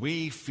 but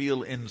we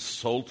feel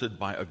insulted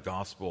by a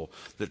gospel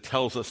that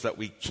tells us that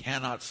we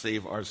cannot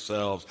save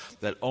ourselves,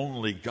 that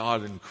only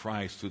God in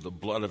Christ, through the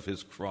blood of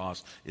his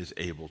cross, is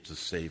able to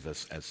save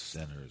us as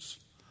sinners.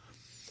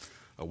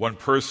 One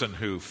person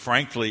who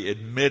frankly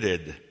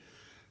admitted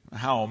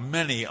how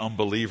many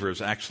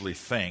unbelievers actually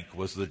think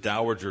was the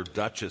Dowager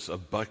Duchess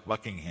of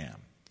Buckingham.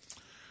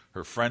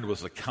 Her friend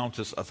was the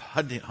Countess of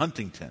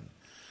Huntington,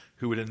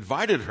 who had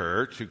invited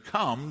her to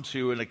come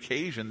to an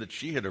occasion that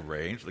she had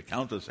arranged, the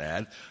Countess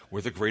had,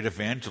 where the great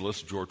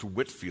evangelist George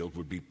Whitefield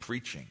would be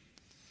preaching.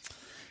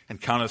 And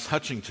Countess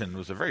Huntington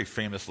was a very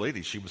famous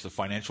lady. She was the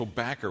financial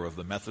backer of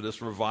the Methodist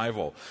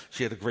revival.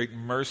 She had a great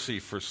mercy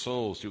for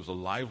souls. She was a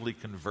lively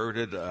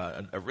converted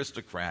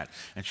aristocrat,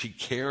 and she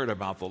cared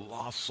about the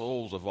lost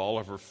souls of all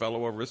of her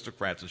fellow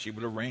aristocrats. And she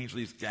would arrange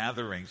these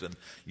gatherings and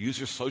use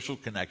her social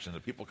connections.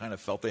 And people kind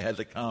of felt they had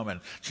to come, and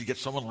she'd get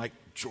someone like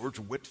George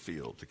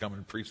Whitefield to come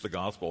and preach the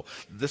gospel.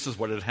 This is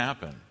what had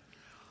happened.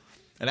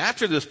 And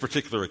after this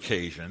particular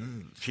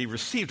occasion, she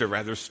received a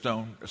rather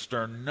stern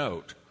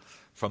note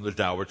from the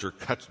Dowager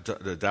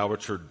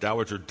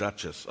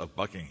Duchess of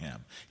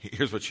Buckingham.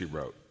 Here's what she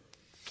wrote: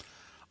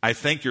 I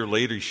thank your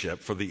ladyship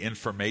for the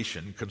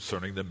information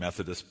concerning the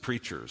Methodist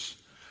preachers.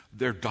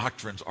 Their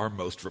doctrines are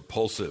most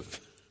repulsive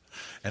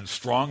and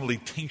strongly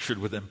tinctured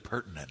with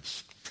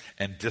impertinence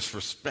and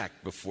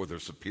disrespect before their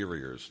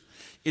superiors.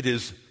 It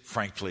is,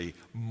 frankly,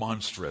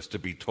 monstrous to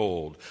be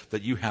told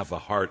that you have a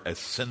heart as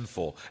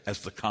sinful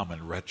as the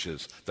common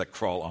wretches that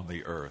crawl on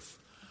the earth.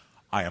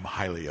 I am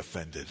highly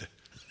offended.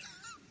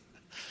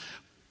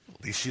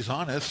 At least she's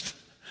honest.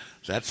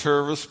 That's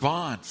her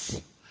response.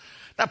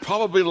 Now,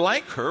 probably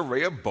like her,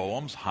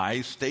 Rehoboam's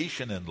high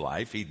station in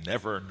life, he'd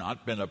never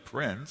not been a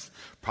prince,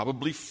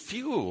 probably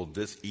fueled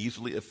this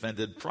easily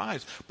offended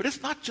pride. But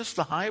it's not just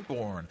the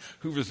highborn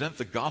who resent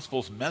the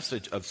gospel's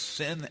message of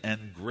sin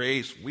and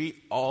grace.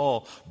 We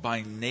all,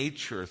 by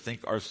nature,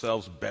 think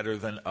ourselves better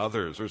than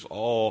others. There's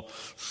all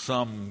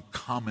some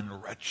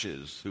common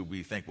wretches who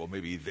we think, well,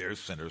 maybe they're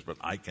sinners, but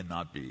I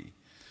cannot be.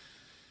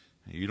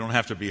 You don't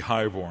have to be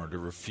highborn to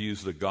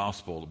refuse the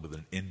gospel with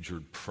an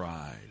injured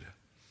pride.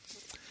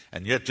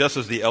 And yet, just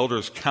as the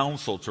elders'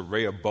 counsel to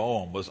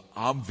Rehoboam was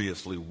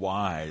obviously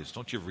wise,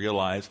 don't you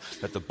realize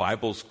that the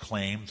Bible's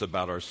claims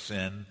about our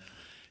sin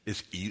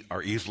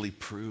are easily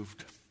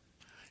proved?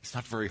 It's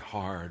not very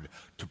hard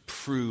to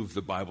prove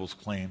the Bible's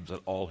claims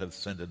that all have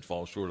sinned and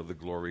fall short of the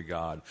glory of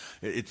God.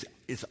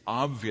 It's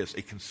obvious.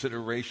 A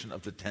consideration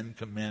of the Ten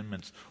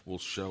Commandments will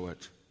show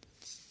it.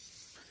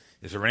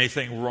 Is there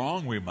anything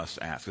wrong, we must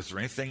ask? Is there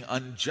anything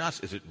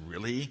unjust? Is it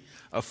really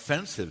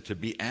offensive to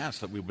be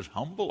asked that we would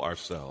humble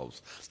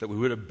ourselves, that we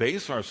would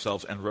abase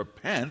ourselves and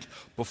repent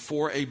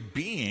before a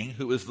being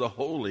who is the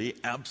holy,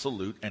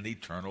 absolute, and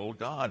eternal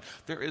God?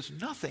 There is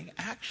nothing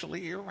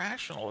actually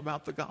irrational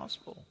about the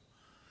gospel.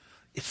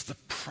 It's the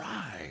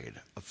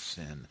pride of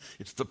sin.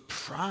 It's the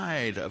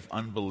pride of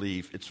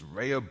unbelief. It's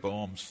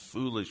Rehoboam's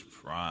foolish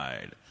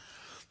pride.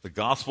 The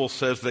gospel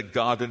says that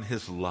God in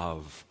his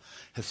love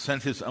has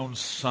sent his own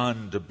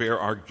Son to bear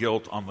our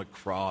guilt on the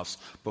cross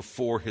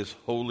before his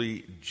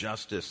holy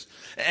justice.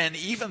 And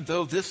even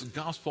though this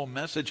gospel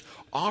message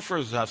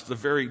offers us the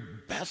very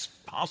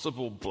best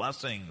possible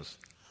blessings,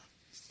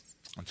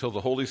 until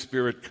the Holy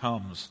Spirit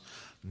comes,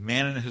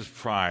 man in his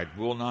pride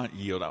will not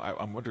yield.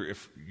 I wonder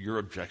if your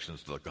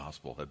objections to the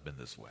gospel have been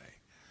this way.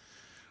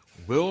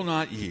 Will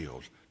not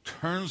yield,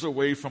 turns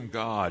away from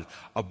God,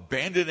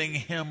 abandoning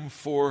him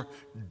for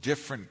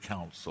different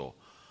counsel,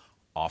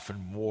 often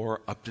more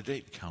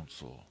up-to-date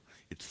counsel.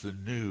 It's the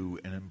new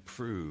and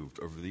improved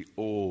over the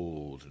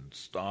old and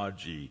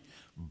stodgy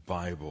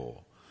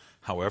Bible,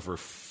 however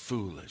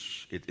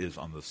foolish it is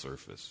on the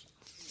surface.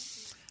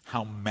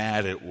 How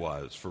mad it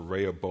was for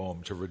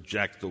Rehoboam to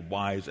reject the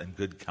wise and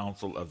good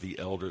counsel of the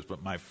elders.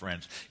 But my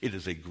friends, it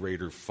is a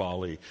greater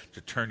folly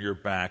to turn your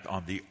back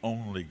on the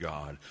only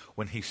God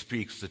when he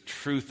speaks the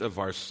truth of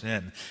our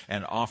sin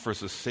and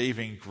offers a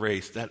saving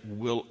grace that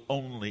will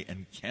only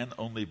and can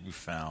only be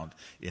found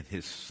in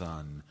his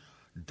Son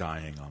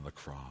dying on the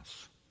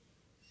cross.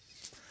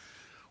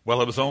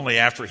 Well, it was only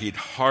after he'd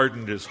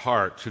hardened his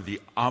heart to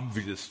the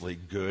obviously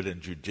good and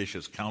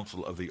judicious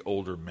counsel of the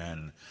older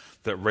men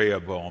that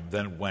Rehoboam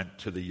then went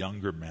to the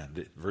younger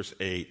men. Verse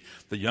 8,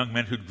 the young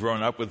men who'd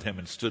grown up with him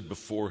and stood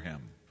before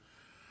him.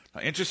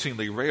 Now,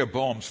 interestingly,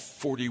 Rehoboam's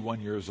 41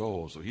 years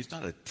old, so he's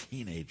not a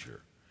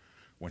teenager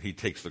when he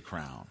takes the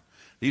crown.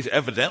 These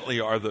evidently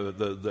are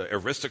the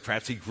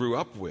aristocrats he grew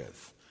up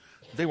with.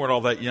 They weren't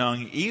all that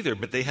young either,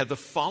 but they had the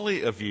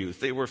folly of youth.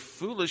 They were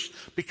foolish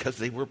because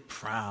they were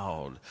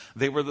proud.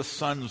 They were the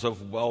sons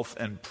of wealth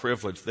and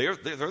privilege. They're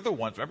the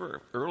ones,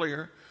 remember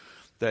earlier,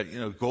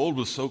 that gold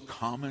was so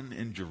common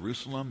in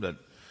Jerusalem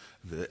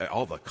that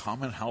all the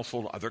common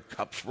household, other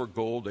cups were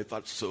gold. They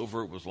thought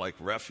silver was like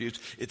refuge.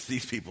 It's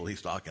these people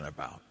he's talking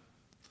about.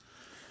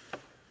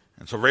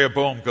 And so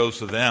Rehoboam goes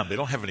to them. They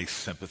don't have any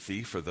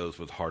sympathy for those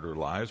with harder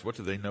lives. What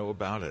do they know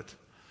about it?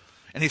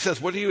 And he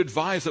says, what do you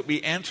advise that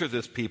we answer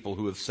this people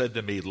who have said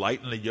to me,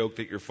 lighten the yoke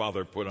that your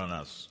father put on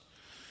us?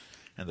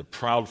 And the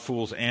proud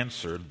fools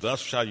answered,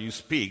 thus shall you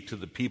speak to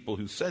the people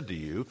who said to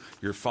you,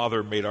 your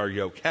father made our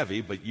yoke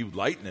heavy, but you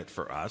lighten it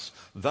for us.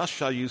 Thus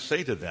shall you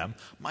say to them,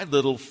 my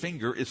little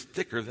finger is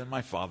thicker than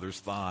my father's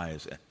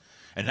thighs.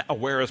 And now,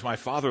 whereas my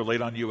father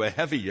laid on you a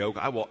heavy yoke,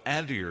 I will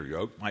add to your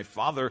yoke. My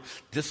father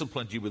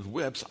disciplined you with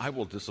whips, I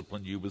will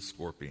discipline you with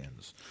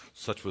scorpions.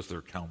 Such was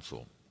their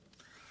counsel.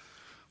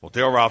 Well,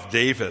 Dale Ralph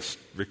Davis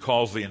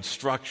recalls the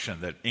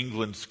instruction that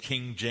England's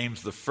King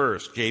James I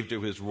gave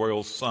to his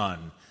royal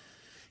son.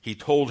 He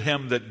told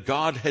him that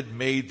God had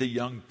made the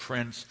young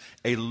prince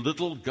a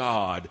little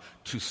god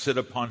to sit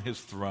upon his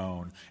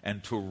throne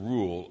and to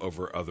rule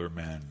over other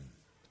men.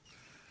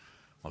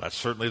 Well, that's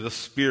certainly the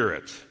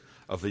spirit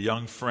of the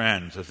young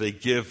friends as they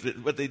give,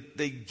 but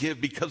they give,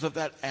 because of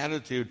that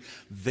attitude,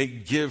 they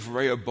give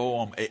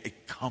Rehoboam a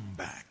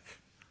comeback.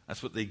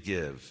 That's what they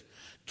give,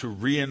 to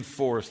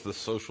reinforce the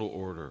social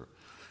order.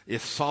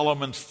 If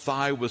Solomon's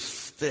thigh was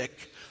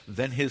thick,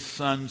 then his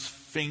son's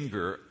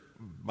finger,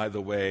 by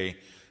the way,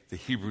 the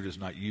Hebrew does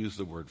not use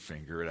the word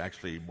finger. It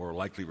actually more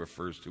likely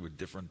refers to a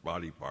different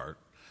body part,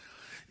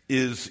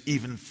 is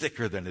even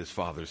thicker than his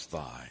father's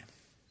thigh.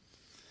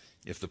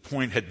 If the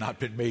point had not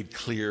been made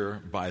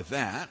clear by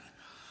that,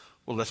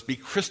 well, let's be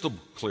crystal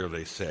clear,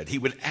 they said. He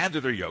would add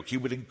to their yoke. He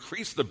would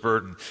increase the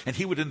burden, and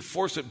he would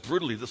enforce it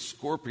brutally. The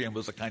scorpion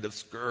was a kind of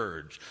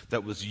scourge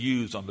that was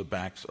used on the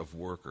backs of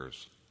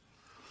workers.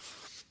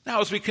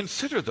 Now, as we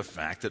consider the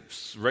fact that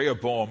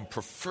Rehoboam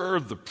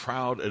preferred the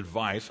proud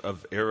advice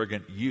of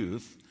arrogant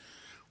youth,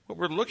 what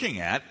we're looking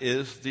at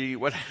is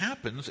what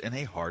happens in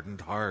a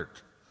hardened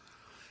heart.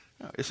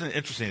 Isn't it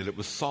interesting that it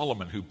was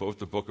Solomon who wrote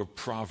the book of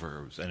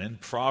Proverbs? And in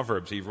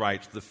Proverbs he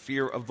writes, the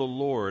fear of the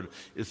Lord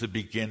is the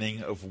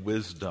beginning of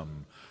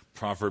wisdom.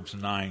 Proverbs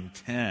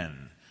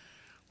 9:10.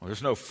 Well,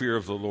 there's no fear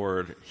of the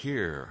Lord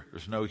here.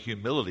 There's no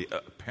humility.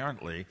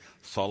 Apparently,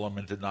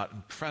 Solomon did not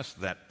impress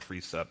that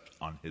precept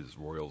on his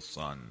royal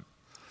son.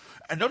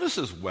 And notice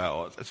as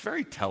well, it's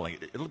very telling.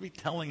 It'll be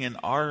telling in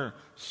our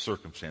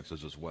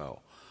circumstances as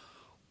well.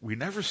 We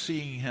never see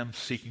him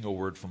seeking a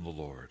word from the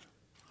Lord.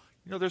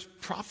 There's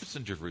prophets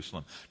in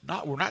Jerusalem.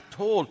 We're not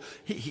told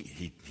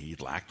he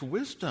lacked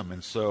wisdom,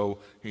 and so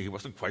he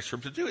wasn't quite sure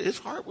what to do. His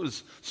heart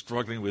was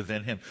struggling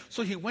within him.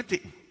 So he went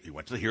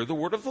to hear the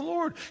word of the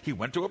Lord. He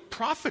went to a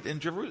prophet in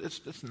Jerusalem.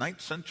 It's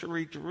 9th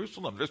century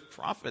Jerusalem. There's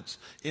prophets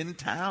in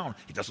town.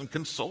 He doesn't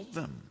consult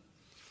them.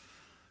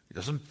 He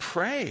doesn't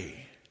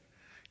pray.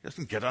 He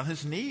doesn't get on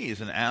his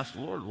knees and ask the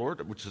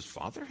Lord, which his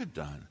father had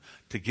done,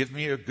 to give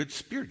me a good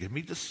spirit, give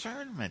me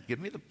discernment, give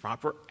me the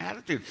proper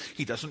attitude.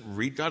 He doesn't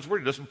read God's word.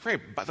 He doesn't pray.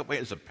 By the way,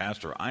 as a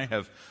pastor, I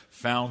have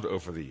found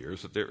over the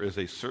years that there is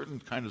a certain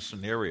kind of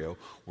scenario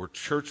where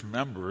church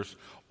members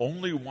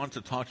only want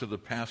to talk to the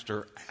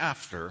pastor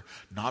after,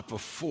 not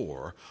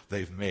before,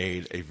 they've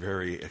made a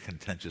very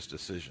contentious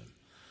decision.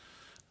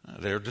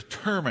 They're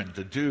determined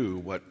to do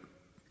what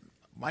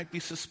might be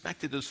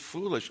suspected as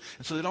foolish.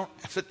 And so they don't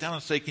sit down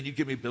and say, can you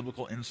give me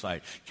biblical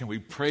insight? Can we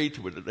pray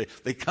to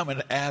it? They come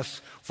and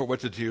ask for what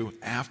to do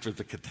after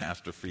the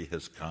catastrophe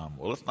has come.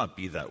 Well, let's not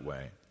be that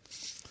way.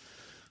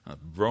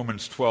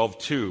 Romans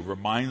 12:2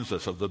 reminds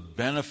us of the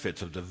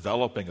benefits of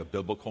developing a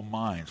biblical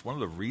mind. It's one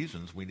of the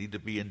reasons we need to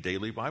be in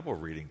daily Bible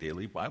reading,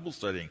 daily Bible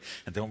studying.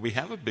 And then when we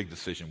have a big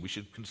decision, we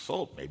should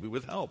consult, maybe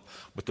with help,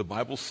 what the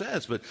Bible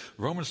says. But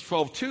Romans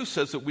 12:2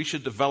 says that we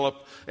should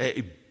develop a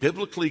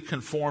biblically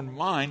conformed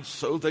mind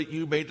so that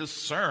you may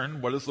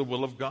discern what is the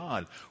will of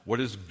God,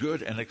 what is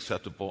good and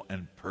acceptable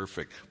and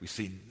perfect. We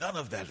see none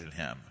of that in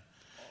him.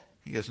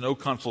 He has no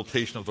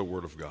consultation of the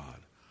Word of God.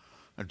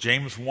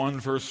 James 1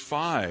 verse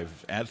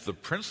 5 adds the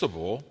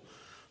principle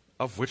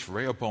of which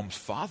Rehoboam's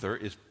father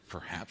is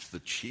perhaps the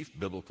chief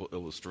biblical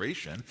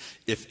illustration.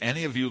 If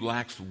any of you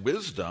lacks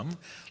wisdom,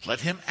 let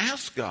him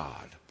ask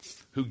God,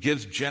 who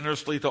gives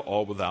generously to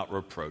all without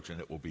reproach, and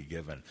it will be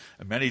given.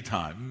 And many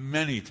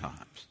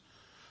times,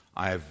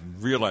 I have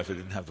realized I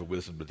didn't have the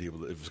wisdom to deal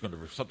with it. If it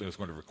was something that's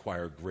going to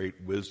require great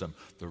wisdom,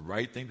 the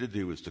right thing to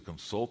do is to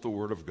consult the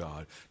Word of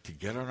God, to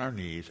get on our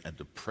knees and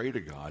to pray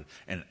to God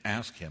and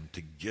ask Him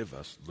to give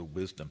us the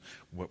wisdom.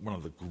 One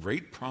of the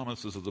great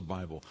promises of the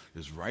Bible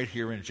is right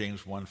here in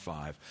James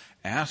 1:5.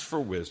 Ask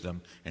for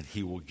wisdom and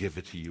He will give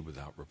it to you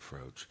without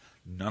reproach.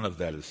 None of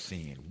that is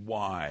seen.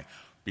 Why?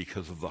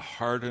 Because of the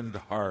hardened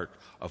heart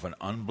of an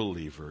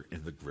unbeliever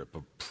in the grip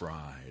of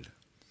pride.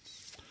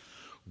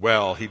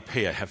 well, he'd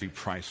pay a heavy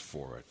price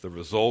for it. The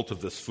result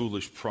of this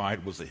foolish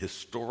pride was a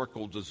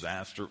historical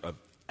disaster of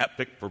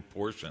epic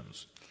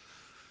proportions.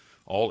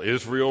 All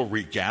Israel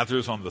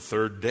regathers on the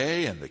third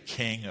day, and the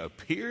king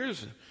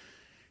appears,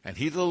 and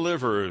he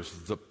delivers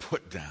the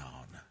put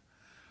down,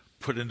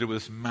 put into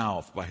his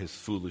mouth by his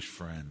foolish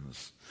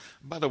friends.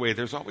 By the way,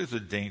 there's always a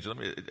danger.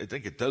 I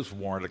think it does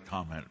warrant a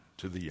comment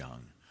to the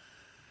young.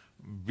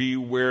 Be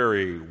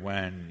wary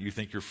when you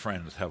think your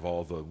friends have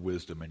all the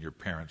wisdom and your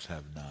parents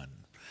have none.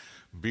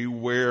 Be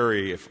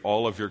wary if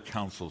all of your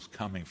counsel's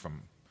coming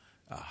from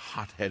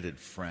hot-headed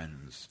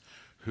friends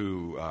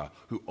who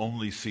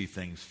only see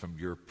things from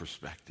your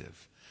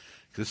perspective.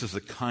 This is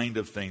the kind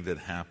of thing that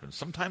happens.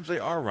 Sometimes they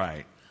are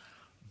right.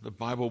 The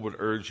Bible would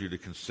urge you to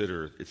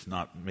consider it's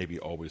not maybe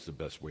always the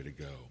best way to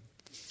go.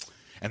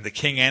 And the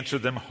king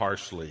answered them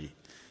harshly.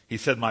 He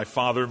said, my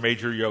father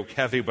made your yoke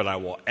heavy, but I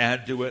will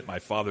add to it. My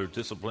father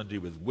disciplined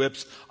you with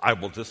whips. I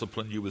will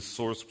discipline you with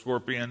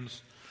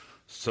scorpions.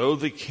 So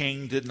the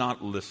king did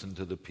not listen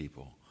to the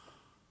people.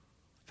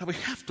 Now we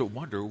have to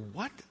wonder,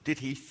 what did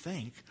he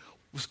think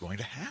was going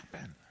to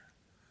happen?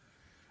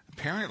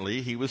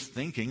 Apparently, he was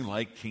thinking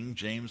like King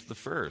James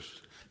I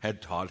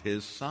had taught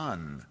his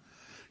son.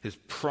 His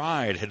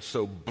pride had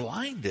so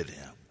blinded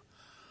him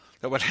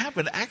that what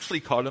happened actually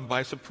caught him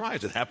by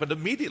surprise. It happened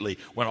immediately.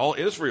 When all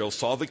Israel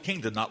saw the king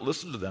did not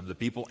listen to them, the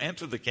people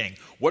answered the king,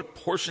 what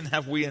portion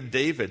have we in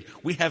David?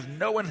 We have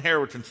no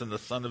inheritance in the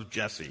son of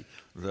Jesse,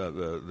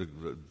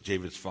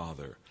 David's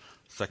father.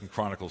 2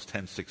 Chronicles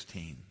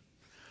 10:16.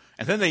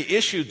 And then they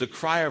issued the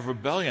cry of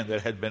rebellion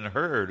that had been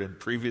heard in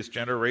previous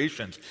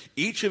generations.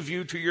 Each of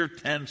you to your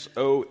tents,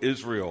 O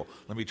Israel.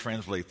 Let me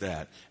translate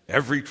that.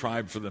 Every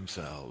tribe for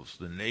themselves.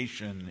 The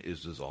nation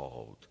is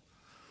dissolved.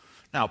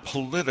 Now,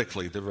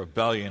 politically, the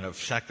rebellion of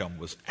Shechem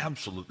was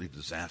absolutely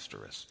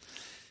disastrous.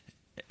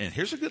 And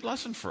here's a good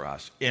lesson for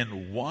us.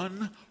 In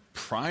one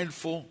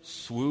prideful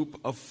swoop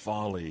of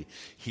folly,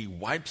 he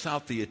wipes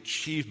out the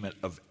achievement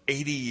of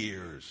 80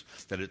 years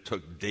that it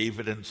took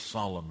David and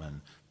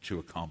Solomon to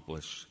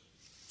accomplish.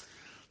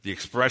 The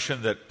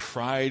expression that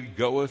pride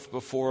goeth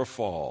before a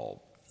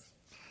fall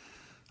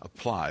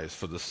applies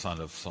for the son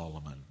of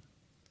Solomon.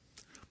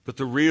 But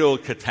the real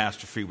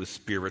catastrophe was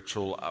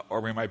spiritual,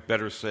 or we might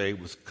better say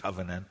was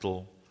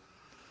covenantal.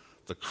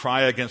 The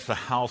cry against the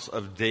house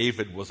of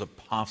David was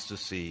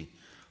apostasy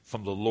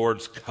from the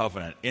Lord's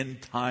covenant. In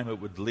time, it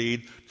would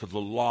lead to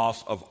the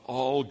loss of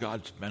all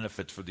God's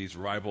benefits for these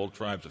rival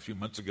tribes. A few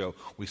months ago,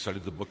 we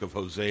studied the book of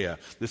Hosea.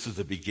 This is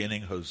the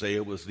beginning.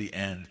 Hosea was the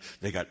end.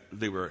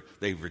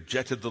 They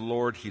rejected the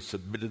Lord. He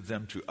submitted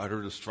them to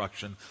utter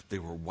destruction. They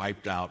were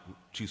wiped out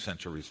 2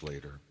 centuries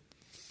later.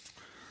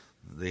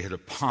 They had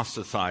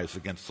apostatized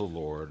against the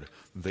Lord.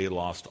 They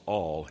lost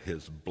all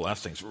his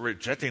blessings.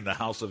 Rejecting the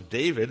house of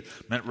David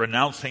meant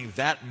renouncing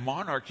that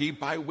monarchy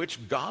by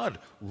which God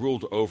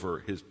ruled over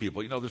his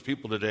people. You know, there's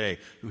people today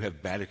who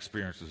have bad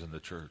experiences in the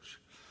church.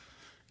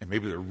 And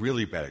maybe they're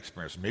really bad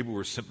experiences. Maybe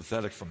we're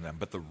sympathetic from them.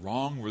 But the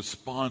wrong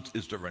response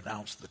is to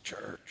renounce the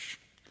church.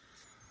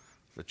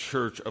 The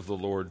church of the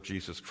Lord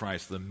Jesus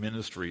Christ, the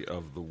ministry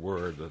of the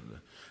word.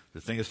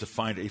 The thing is to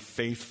find a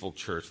faithful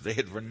church. They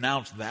had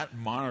renounced that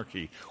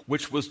monarchy,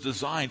 which was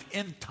designed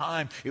in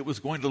time. It was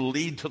going to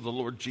lead to the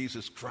Lord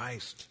Jesus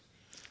Christ.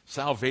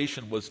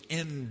 Salvation was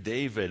in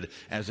David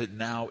as it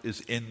now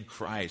is in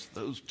Christ.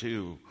 Those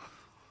two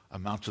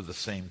amount to the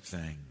same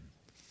thing.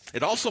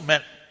 It also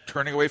meant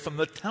turning away from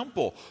the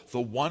temple,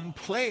 the one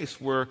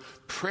place where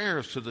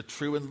prayers to the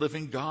true and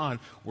living God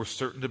were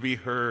certain to be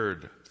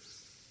heard.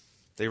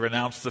 They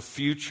renounced the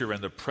future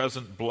and the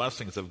present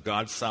blessings of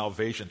God's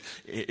salvation.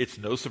 It's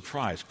no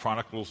surprise.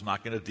 Chronicles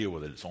not going to deal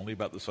with it. It's only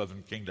about the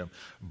southern kingdom.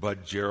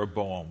 But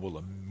Jeroboam will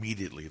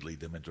immediately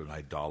lead them into an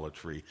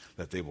idolatry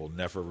that they will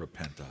never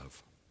repent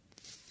of.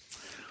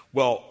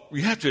 Well,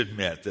 we have to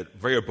admit that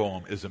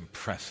Rehoboam is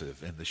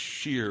impressive in the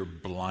sheer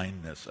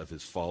blindness of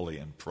his folly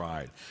and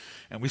pride.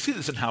 And we see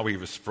this in how he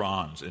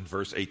responds in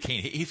verse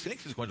 18. He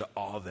thinks he's going to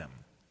awe them.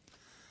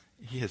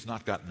 He has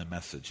not gotten the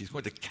message. He's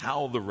going to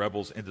cow the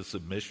rebels into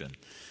submission.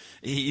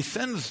 He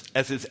sends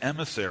as his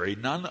emissary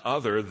none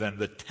other than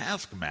the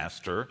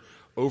taskmaster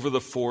over the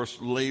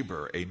forced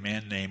labor, a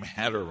man named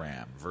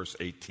Hadoram, verse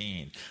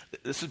 18.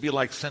 This would be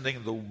like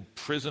sending the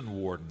prison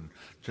warden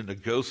to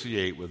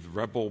negotiate with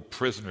rebel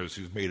prisoners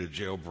who've made a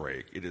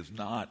jailbreak. It is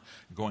not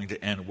going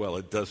to end well.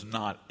 It does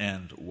not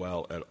end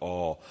well at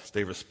all.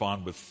 They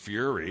respond with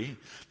fury.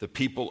 The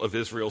people of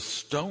Israel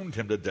stoned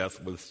him to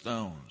death with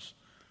stones.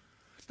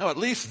 Now, at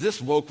least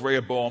this woke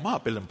Rehoboam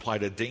up. It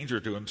implied a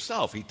danger to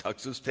himself. He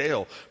tucks his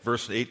tail.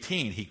 Verse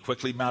 18, he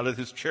quickly mounted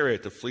his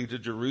chariot to flee to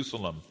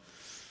Jerusalem.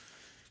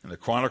 And the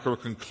chronicler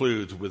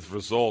concludes with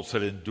results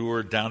that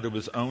endured down to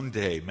his own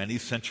day, many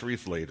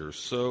centuries later.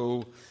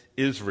 So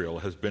Israel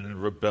has been in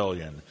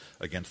rebellion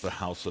against the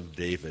house of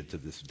David to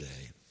this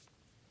day.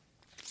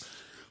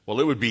 Well,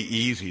 it would be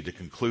easy to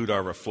conclude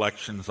our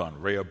reflections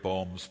on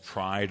Rehoboam's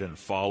pride and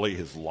folly,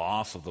 his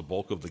loss of the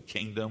bulk of the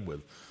kingdom,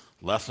 with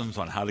lessons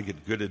on how to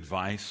get good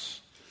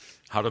advice,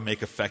 how to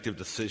make effective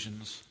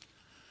decisions.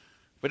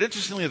 But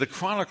interestingly, the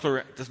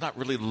chronicler does not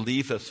really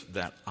leave us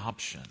that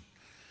option,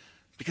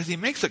 because he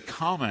makes a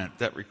comment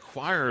that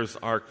requires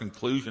our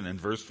conclusion in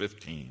verse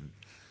 15.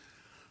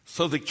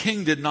 So the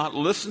king did not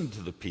listen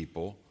to the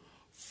people,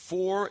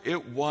 for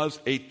it was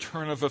a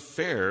turn of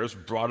affairs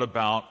brought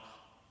about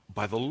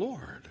by the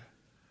Lord,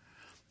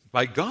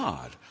 by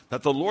God,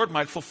 that the Lord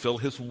might fulfill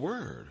his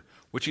word,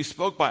 which he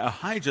spoke by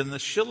Ahijah the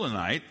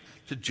Shilonite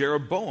to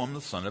Jeroboam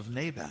the son of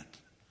Nebat.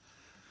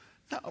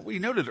 Now, we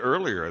noted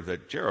earlier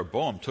that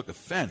Jeroboam took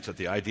offense at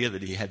the idea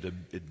that he had to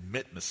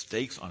admit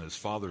mistakes on his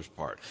father's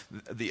part,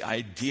 the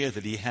idea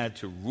that he had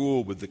to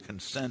rule with the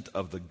consent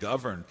of the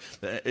governed.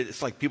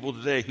 It's like people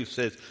today who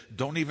says,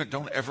 don't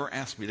ever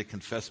ask me to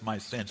confess my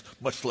sins,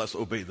 much less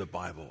obey the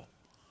Bible.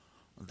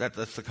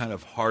 That's the kind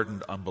of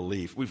hardened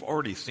unbelief. We've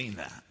already seen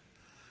that.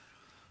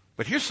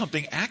 But here's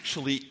something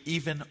actually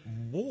even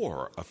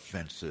more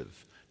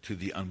offensive to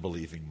the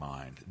unbelieving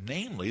mind.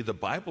 Namely, the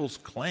Bible's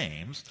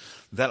claims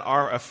that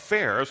our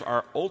affairs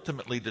are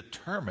ultimately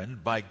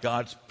determined by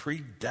God's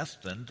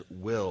predestined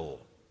will.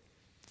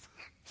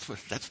 So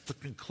that's the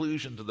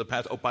conclusion to the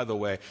past. Oh, by the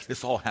way,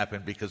 this all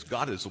happened because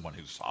God is the one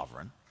who's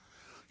sovereign.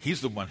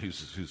 He's the one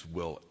whose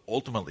will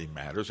ultimately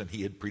matters, and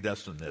he had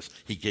predestined this.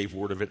 He gave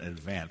word of it in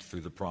advance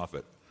through the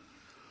prophet.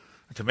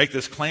 To make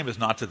this claim is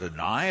not to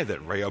deny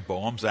that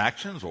Rehoboam's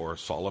actions or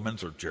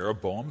Solomon's or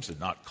Jeroboam's did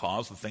not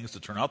cause the things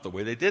to turn out the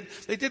way they did.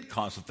 They did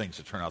cause the things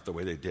to turn out the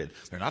way they did.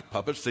 They're not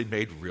puppets. They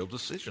made real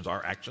decisions.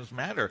 Our actions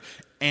matter.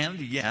 And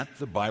yet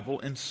the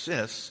Bible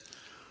insists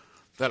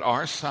that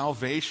our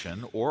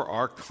salvation or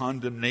our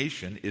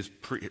condemnation is,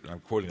 I'm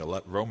quoting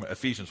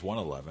Ephesians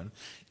 1:11,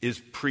 is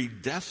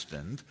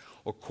predestined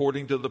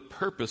according to the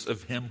purpose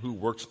of him who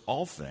works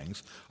all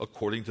things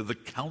according to the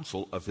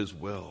counsel of his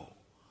will.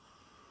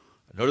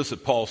 Notice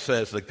that Paul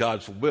says that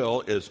God's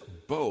will is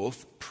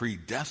both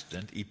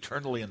predestined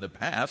eternally in the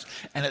past,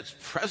 and it's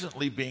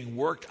presently being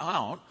worked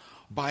out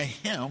by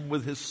him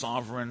with his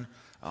sovereign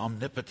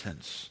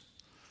omnipotence.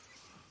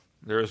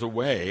 There is a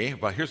way,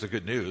 but here's the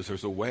good news,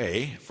 there's a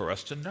way for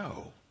us to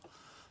know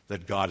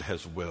that God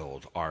has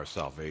willed our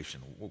salvation.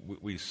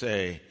 We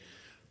say,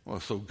 well,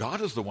 so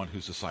God is the one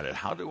who's decided.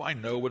 How do I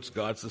know what's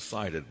God's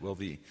decided? Well,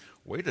 the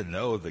way to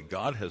know that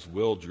God has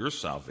willed your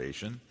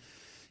salvation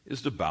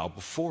is to bow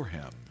before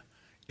him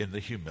in the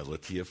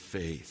humility of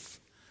faith.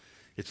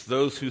 It's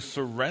those who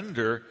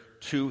surrender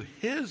to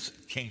his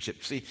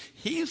kingship. See,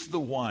 he's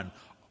the one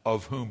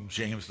of whom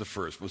James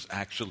I was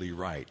actually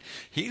right.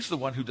 He's the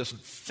one who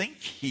doesn't think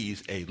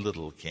he's a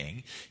little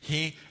king,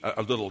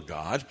 a little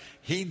God.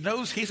 He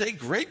knows he's a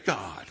great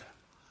God.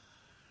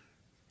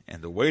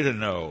 And the way to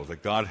know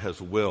that God has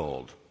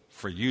willed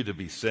for you to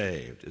be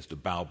saved is to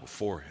bow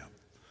before him,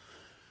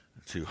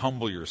 to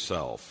humble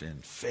yourself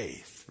in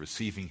faith,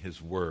 receiving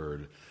his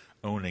word,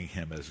 owning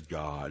him as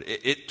God.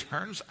 It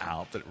turns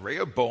out that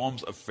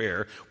Rehoboam's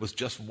affair was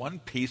just one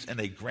piece in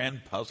a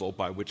grand puzzle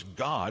by which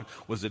God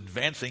was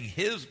advancing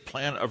his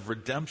plan of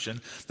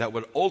redemption that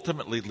would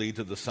ultimately lead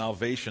to the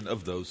salvation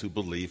of those who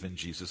believe in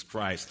Jesus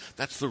Christ.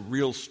 That's the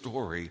real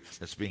story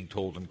that's being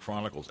told in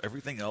Chronicles.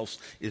 Everything else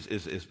is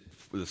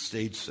the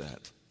stage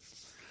set.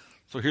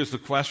 So here's the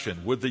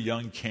question. Would the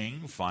young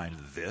king find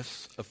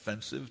this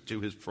offensive to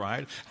his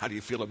pride? How do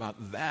you feel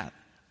about that,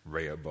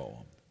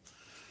 Rehoboam?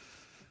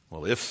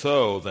 Well, if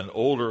so, then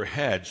older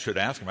heads should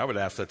ask him. I would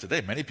ask that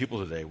today. Many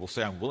people today will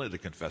say, I'm willing to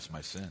confess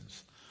my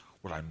sins.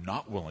 What I'm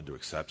not willing to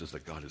accept is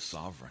that God is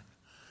sovereign.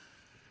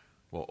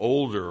 Well,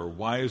 older,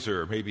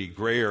 wiser, maybe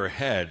grayer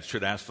heads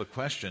should ask the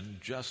question,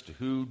 just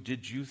who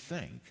did you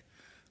think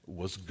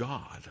was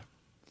God?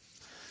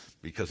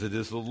 Because it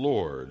is the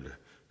Lord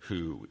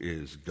who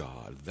is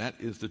God. That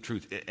is the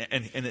truth.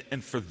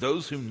 And for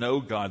those who know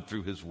God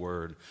through his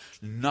word,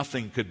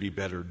 nothing could be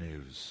better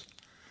news.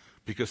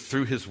 Because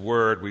through his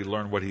word, we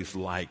learn what he's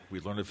like. We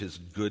learn of his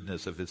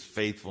goodness, of his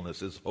faithfulness,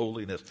 his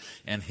holiness,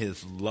 and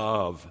his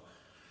love.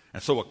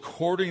 And so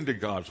according to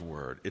God's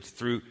word, it's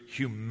through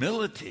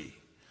humility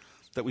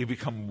that we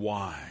become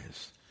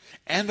wise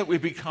and that we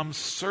become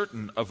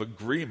certain of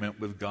agreement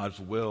with God's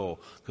will.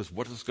 Because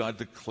what does God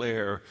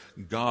declare?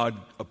 God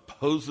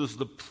opposes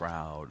the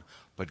proud,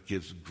 but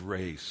gives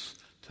grace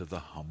to the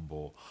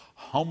humble.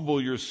 Humble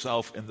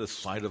yourself in the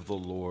sight of the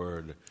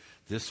Lord.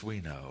 This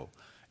we know.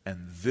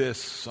 And this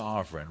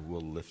sovereign will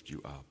lift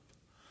you up.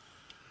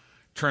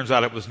 Turns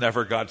out it was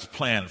never God's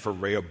plan for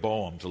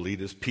Rehoboam to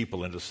lead his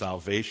people into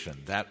salvation.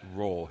 That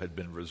role had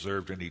been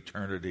reserved in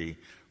eternity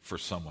for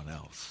someone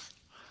else,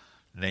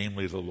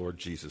 namely the Lord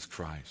Jesus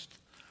Christ.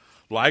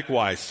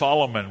 Likewise,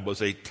 Solomon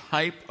was a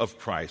type of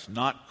Christ,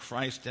 not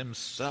Christ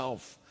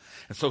himself.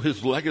 And so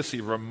his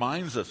legacy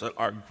reminds us that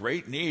our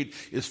great need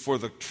is for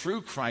the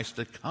true Christ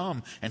to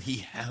come, and he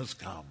has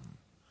come.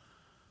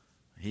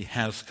 He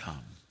has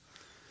come.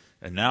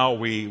 And now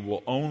we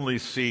will only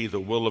see the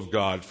will of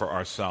God for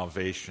our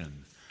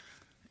salvation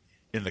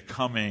in the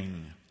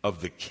coming of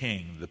the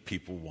king the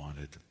people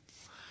wanted.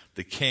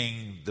 The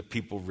king the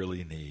people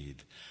really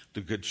need.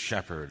 The good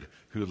shepherd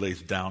who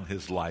lays down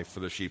his life for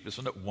the sheep.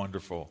 Isn't it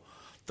wonderful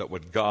that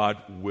what God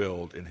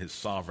willed in his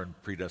sovereign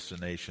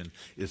predestination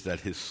is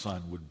that his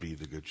Son would be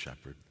the Good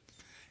Shepherd,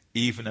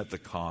 even at the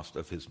cost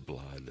of his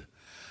blood.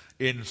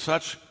 In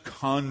such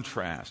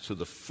contrast to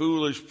the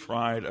foolish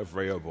pride of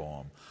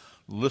Rehoboam,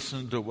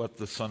 listen to what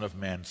the Son of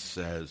Man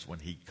says when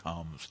he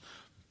comes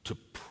to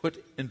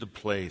put into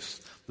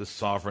place the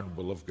sovereign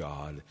will of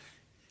God.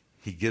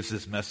 He gives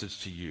his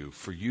message to you,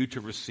 for you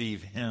to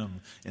receive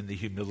him in the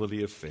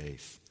humility of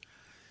faith.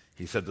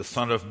 He said, the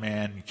Son of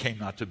Man came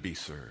not to be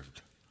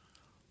served,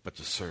 but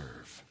to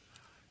serve,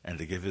 and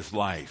to give his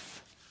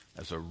life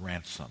as a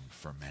ransom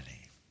for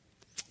many.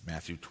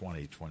 Matthew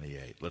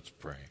 20:28. Let's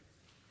pray.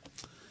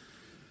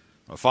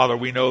 Well, Father,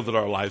 we know that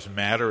our lives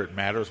matter. It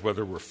matters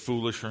whether we're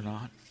foolish or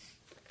not.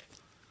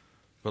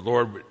 But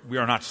Lord, we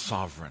are not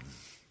sovereign.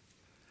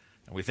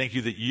 And we thank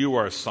you that you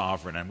are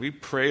sovereign. And we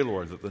pray,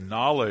 Lord, that the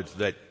knowledge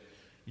that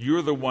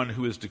you're the one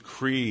who has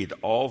decreed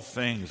all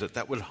things,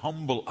 that would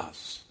humble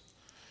us.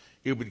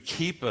 It would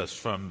keep us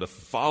from the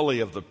folly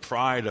of the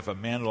pride of a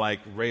man like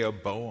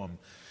Rehoboam.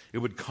 It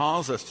would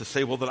cause us to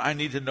say, well, that I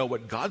need to know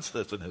what God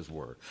says in his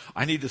word.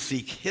 I need to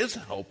seek his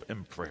help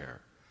in prayer.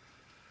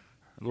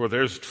 Lord,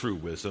 there's true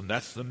wisdom.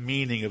 That's the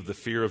meaning of the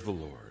fear of the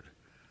Lord.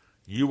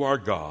 You are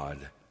God.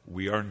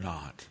 We are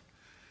not.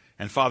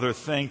 And Father,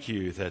 thank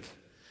you that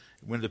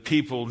when the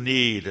people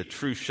need a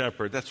true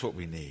shepherd, that's what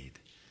we need.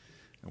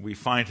 And we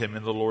find him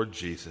in the Lord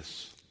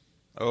Jesus.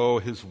 Oh,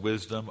 his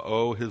wisdom.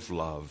 Oh, his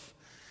love.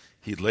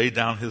 He laid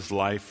down his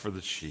life for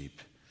the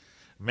sheep.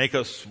 Make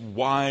us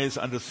wise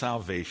unto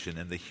salvation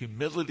in the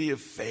humility of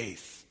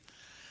faith,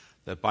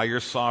 that by your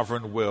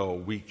sovereign will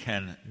we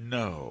can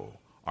know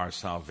our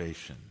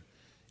salvation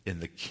in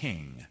the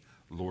King,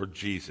 Lord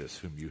Jesus,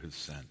 whom you have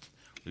sent.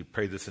 We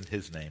pray this in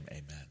his name.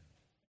 Amen.